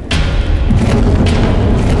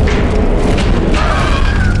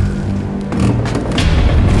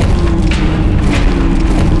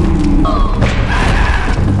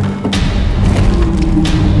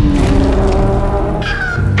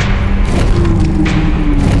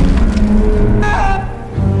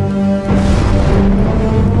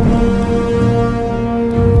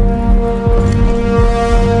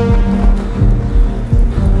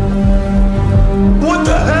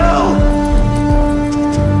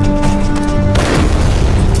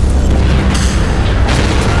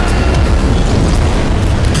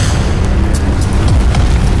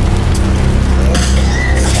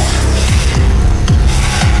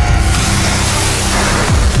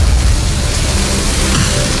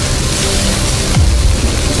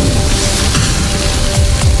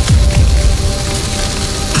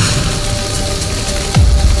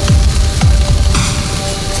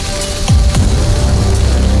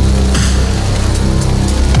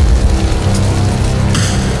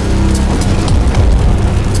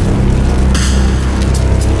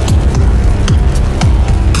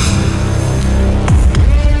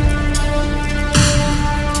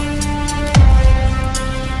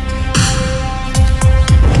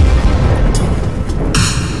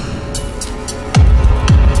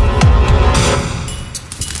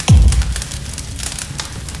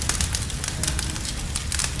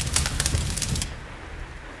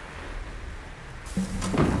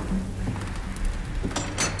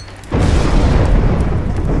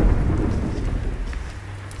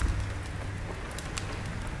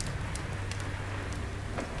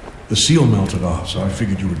 The seal melted off, so I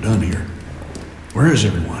figured you were done here. Where is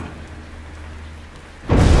everyone?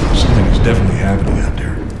 Something is definitely happening out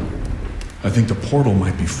there. I think the portal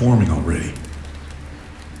might be forming already.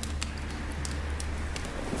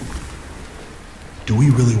 Do we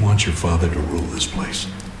really want your father to rule this place?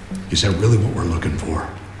 Is that really what we're looking for?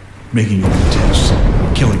 Making you do tests,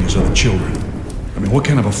 killing his other children. I mean, what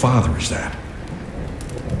kind of a father is that?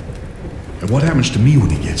 And what happens to me when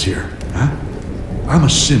he gets here, huh? I'm a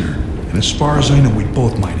sinner, and as far as I know, we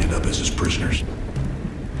both might end up as his prisoners.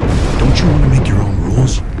 Don't you want to make your own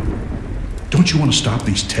rules? Don't you want to stop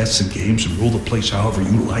these tests and games and rule the place however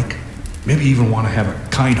you like? Maybe even want to have a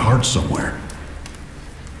kind heart somewhere.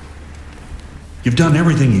 You've done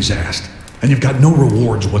everything he's asked, and you've got no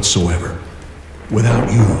rewards whatsoever.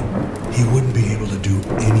 Without you, he wouldn't be able to do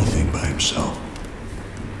anything by himself.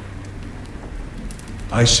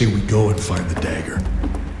 I say we go and find the dagger.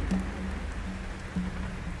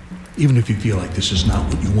 Even if you feel like this is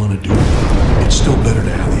not what you want to do, it's still better to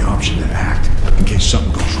have the option to act in case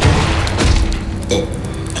something goes wrong.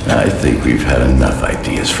 I think we've had enough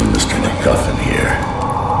ideas from Mr. MacGuffin here.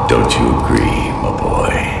 Don't you agree, my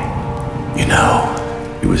boy? You know,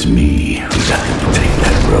 it was me who got them to take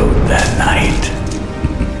that road that night.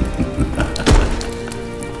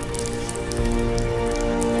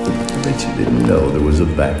 I bet you didn't know there was a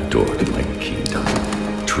back door to my kingdom.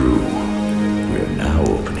 True, we are now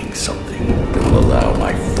opening something that will allow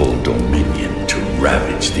my full dominion to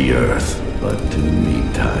ravage the earth. But in the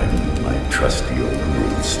meantime, my trusty old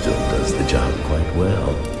root still does the job quite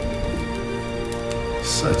well.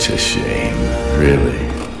 Such a shame, really.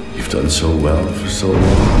 You've done so well for so long.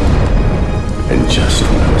 And just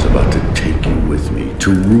when I was about to take you with me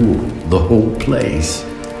to rule the whole place,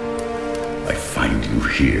 I find you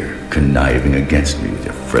here, conniving against me with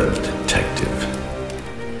your friend the detective.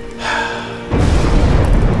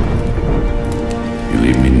 You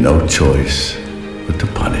leave me no choice but to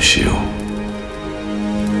punish you.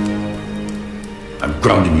 I'm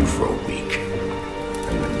grounding you for a week.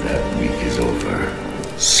 And when that week is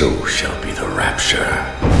over, so shall be the rapture.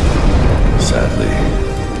 Sadly,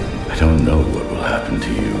 I don't know what will happen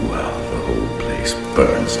to you while the whole place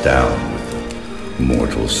burns down with the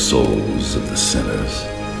mortal souls of the sinners.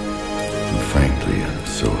 And frankly, I'm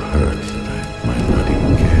so hurt that I might not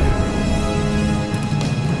even care.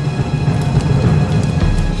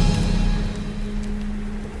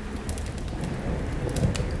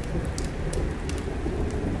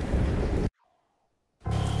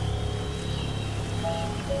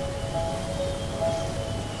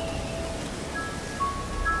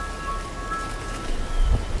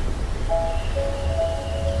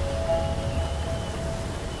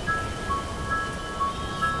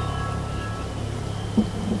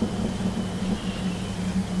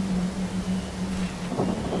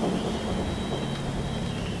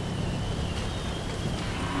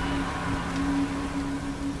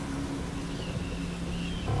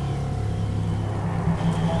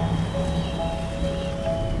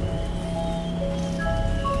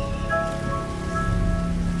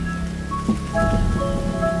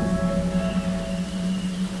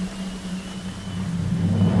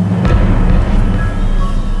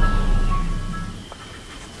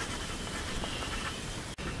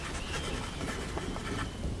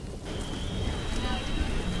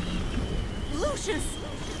 Lucius,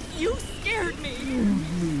 you scared me.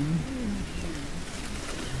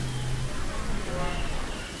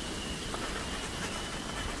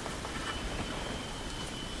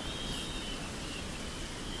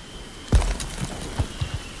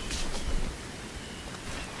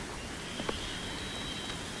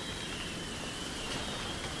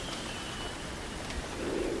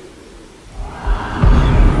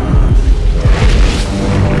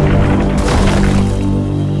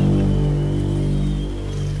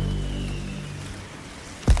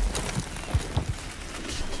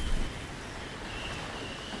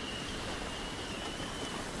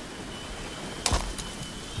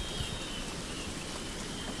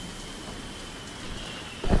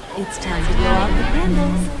 It's time to blow out the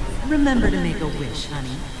candles. Remember to make a wish,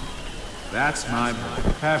 honey. That's my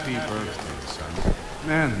boy. Happy birthday, son.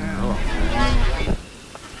 Man, oh.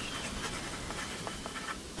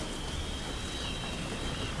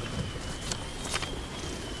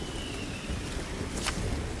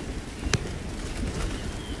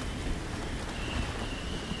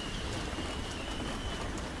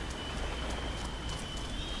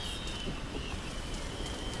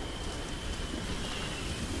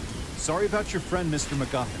 Sorry about your friend, Mr.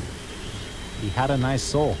 MacGuffin. He had a nice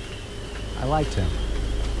soul. I liked him.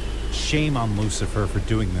 Shame on Lucifer for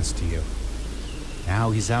doing this to you. Now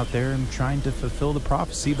he's out there and trying to fulfill the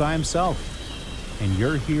prophecy by himself. And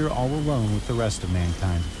you're here all alone with the rest of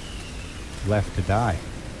mankind. Left to die.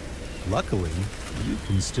 Luckily, you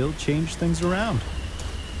can still change things around.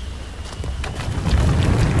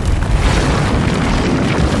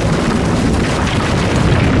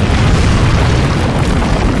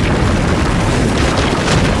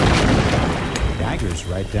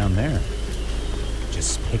 down there.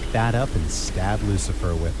 Just pick that up and stab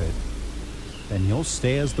Lucifer with it. Then you'll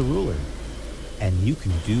stay as the ruler, and you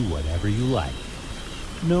can do whatever you like.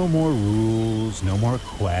 No more rules, no more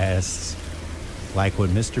quests. Like what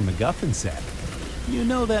Mr. MacGuffin said. You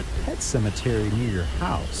know that pet cemetery near your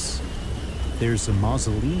house? There's a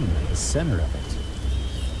mausoleum at the center of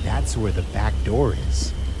it. That's where the back door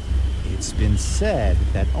is. It's been said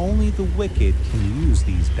that only the wicked can use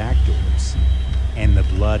these back doors, and the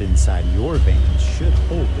blood inside your veins should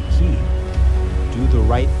hold the key. Do the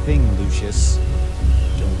right thing, Lucius.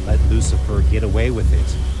 Don't let Lucifer get away with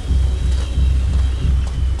it.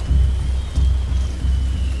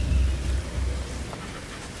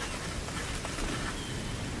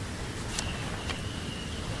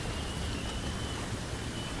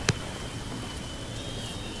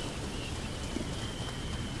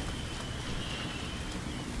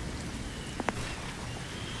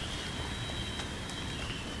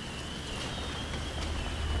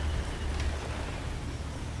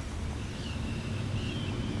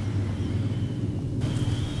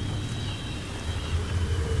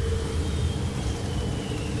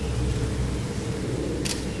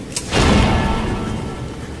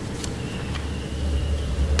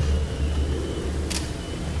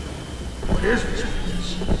 What is this?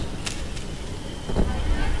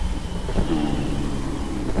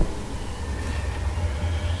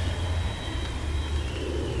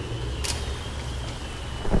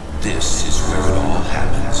 This is where it all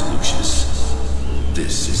happens, Lucius.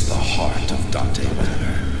 This is the heart of Dante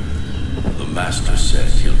Manor. The Master said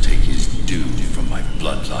he'll take his due from my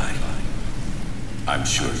bloodline. I'm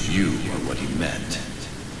sure you are what he meant.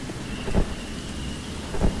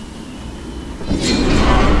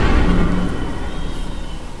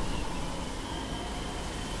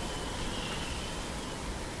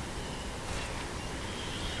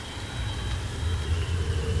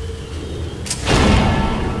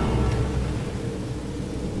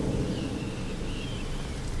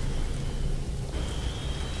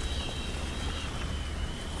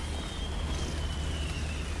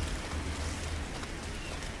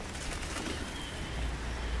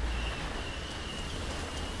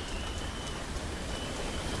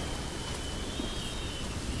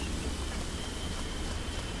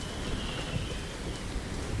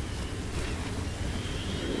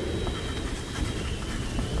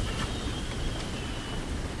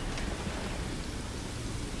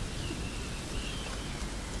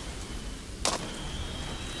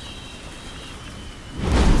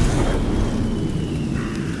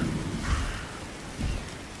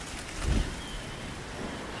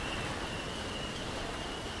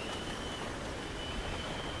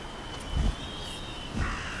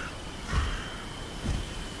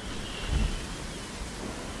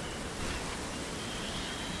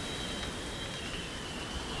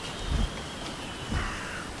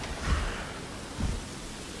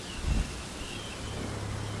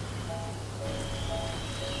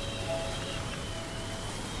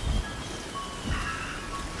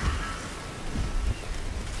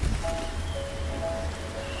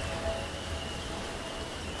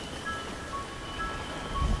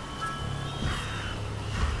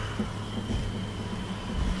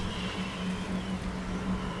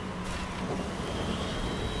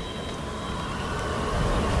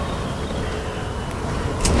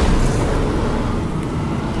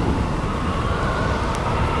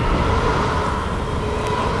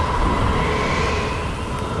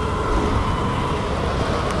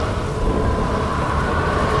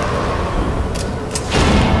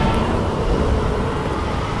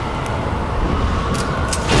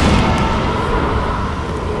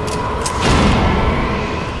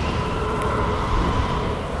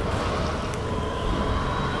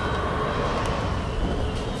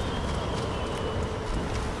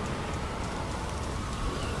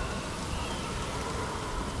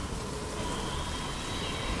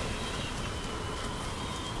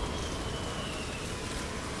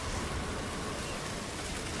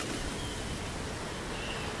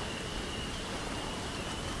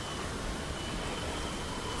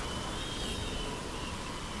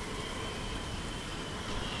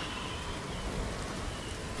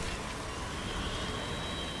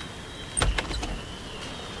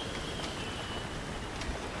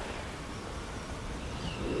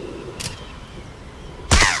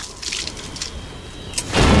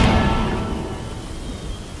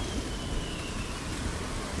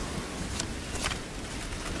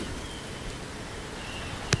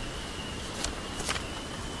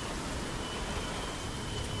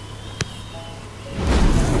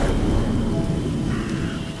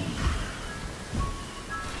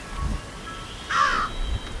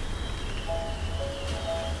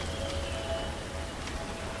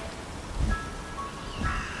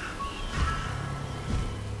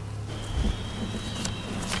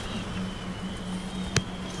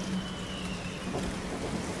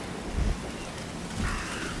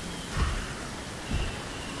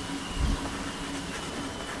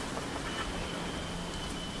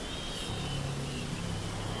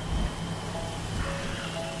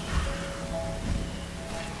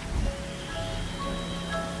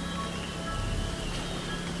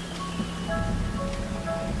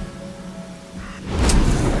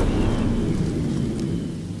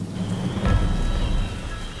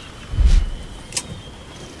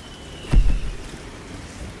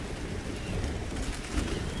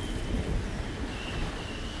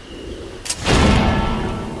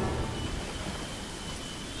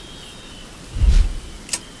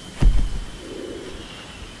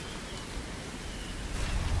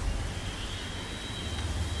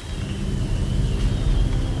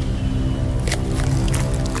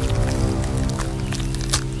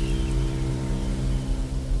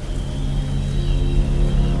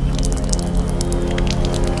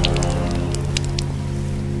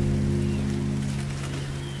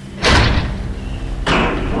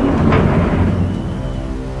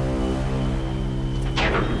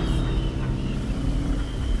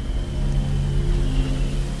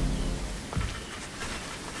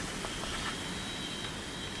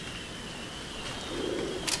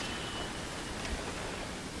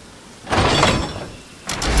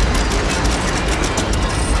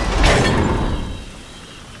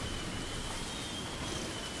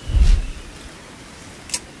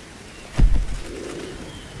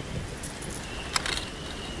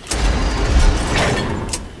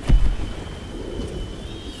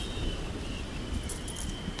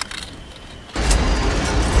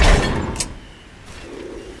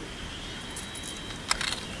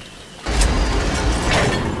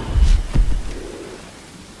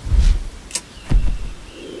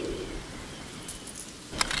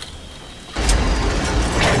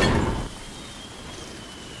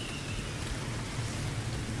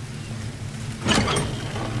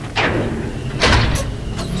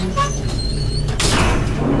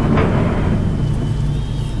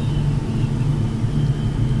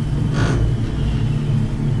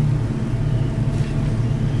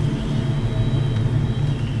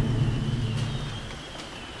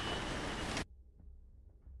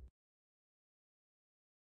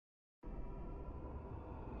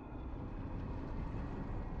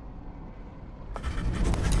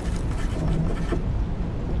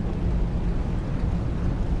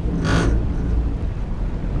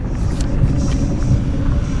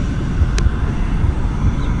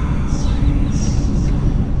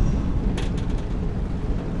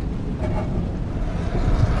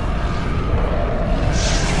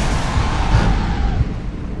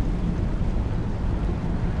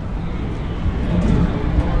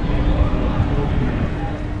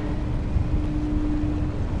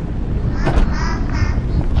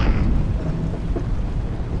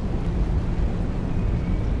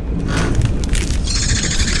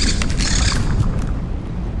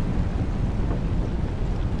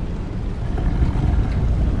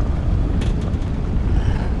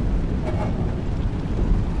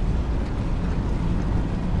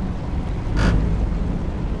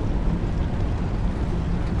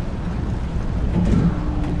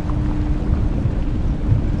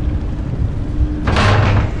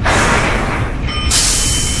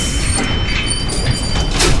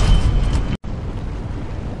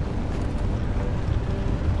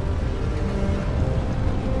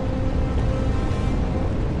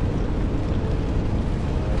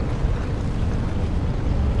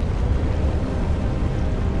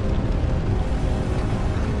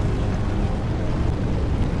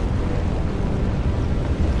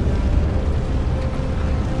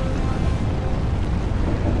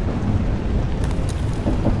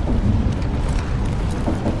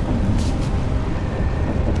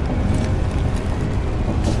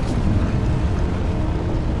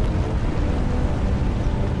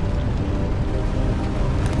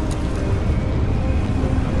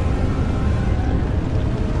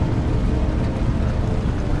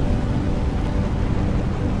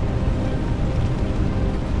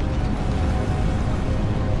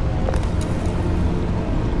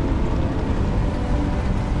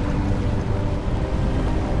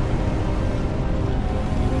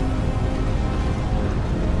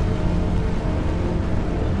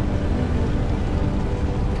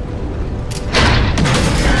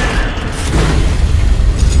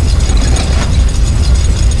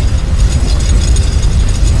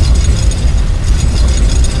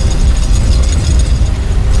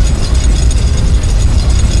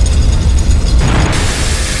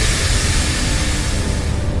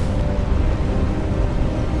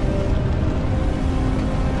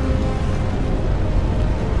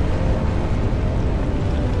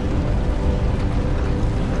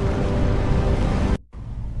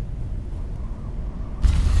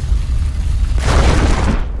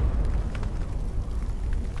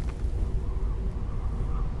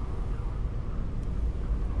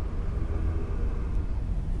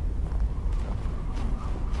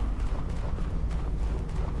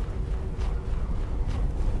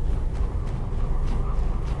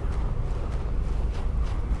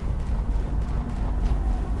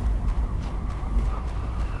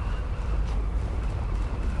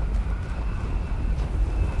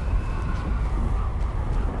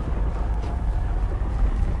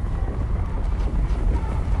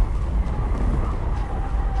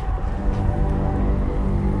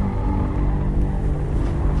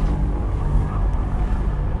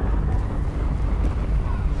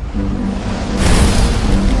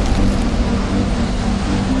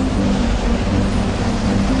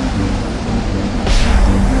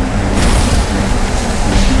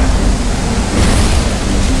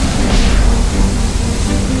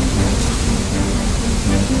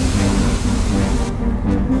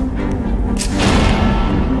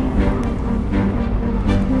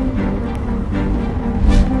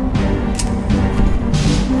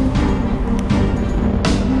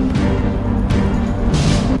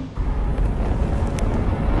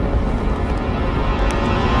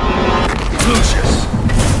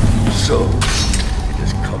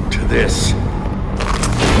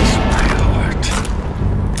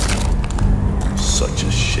 such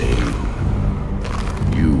a shame.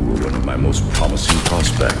 You were one of my most promising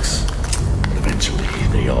prospects. Eventually,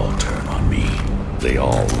 they all turn on me. They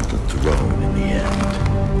all want the throne in the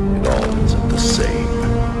end. It all ends up the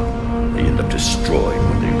same. They end up destroyed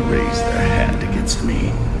when they raise their hand against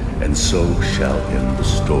me. And so shall end the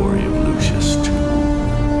story of Lucius too.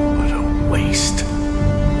 What a waste.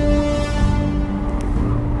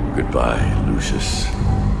 Goodbye, Lucius.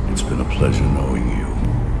 It's been a pleasure knowing you.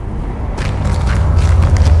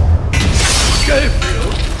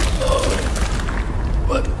 Gabriel!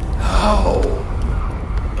 But how?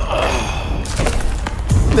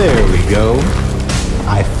 There we go.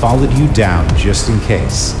 I followed you down just in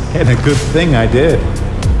case, and a good thing I did.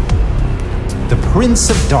 The Prince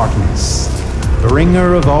of Darkness,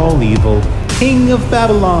 bringer of all evil, King of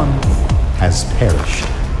Babylon, has perished.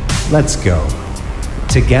 Let's go.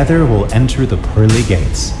 Together we'll enter the pearly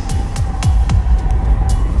gates.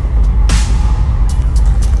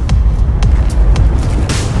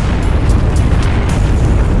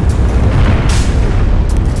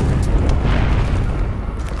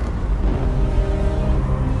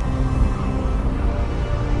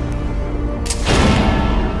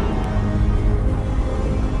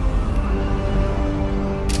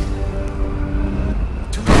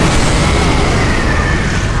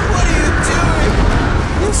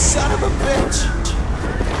 Son of a bitch!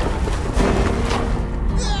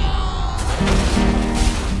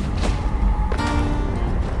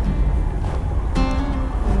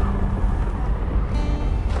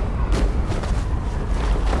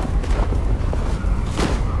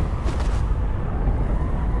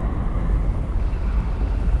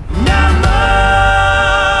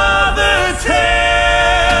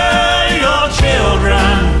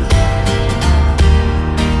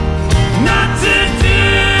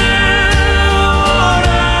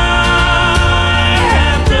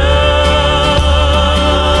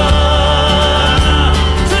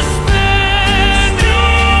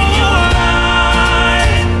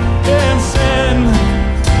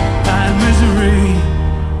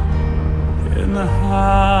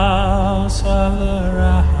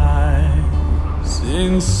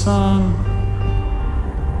 Sun.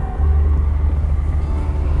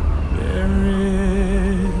 There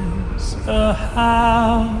is a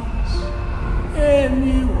house in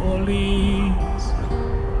New Orleans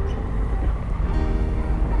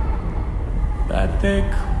that they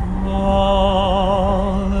call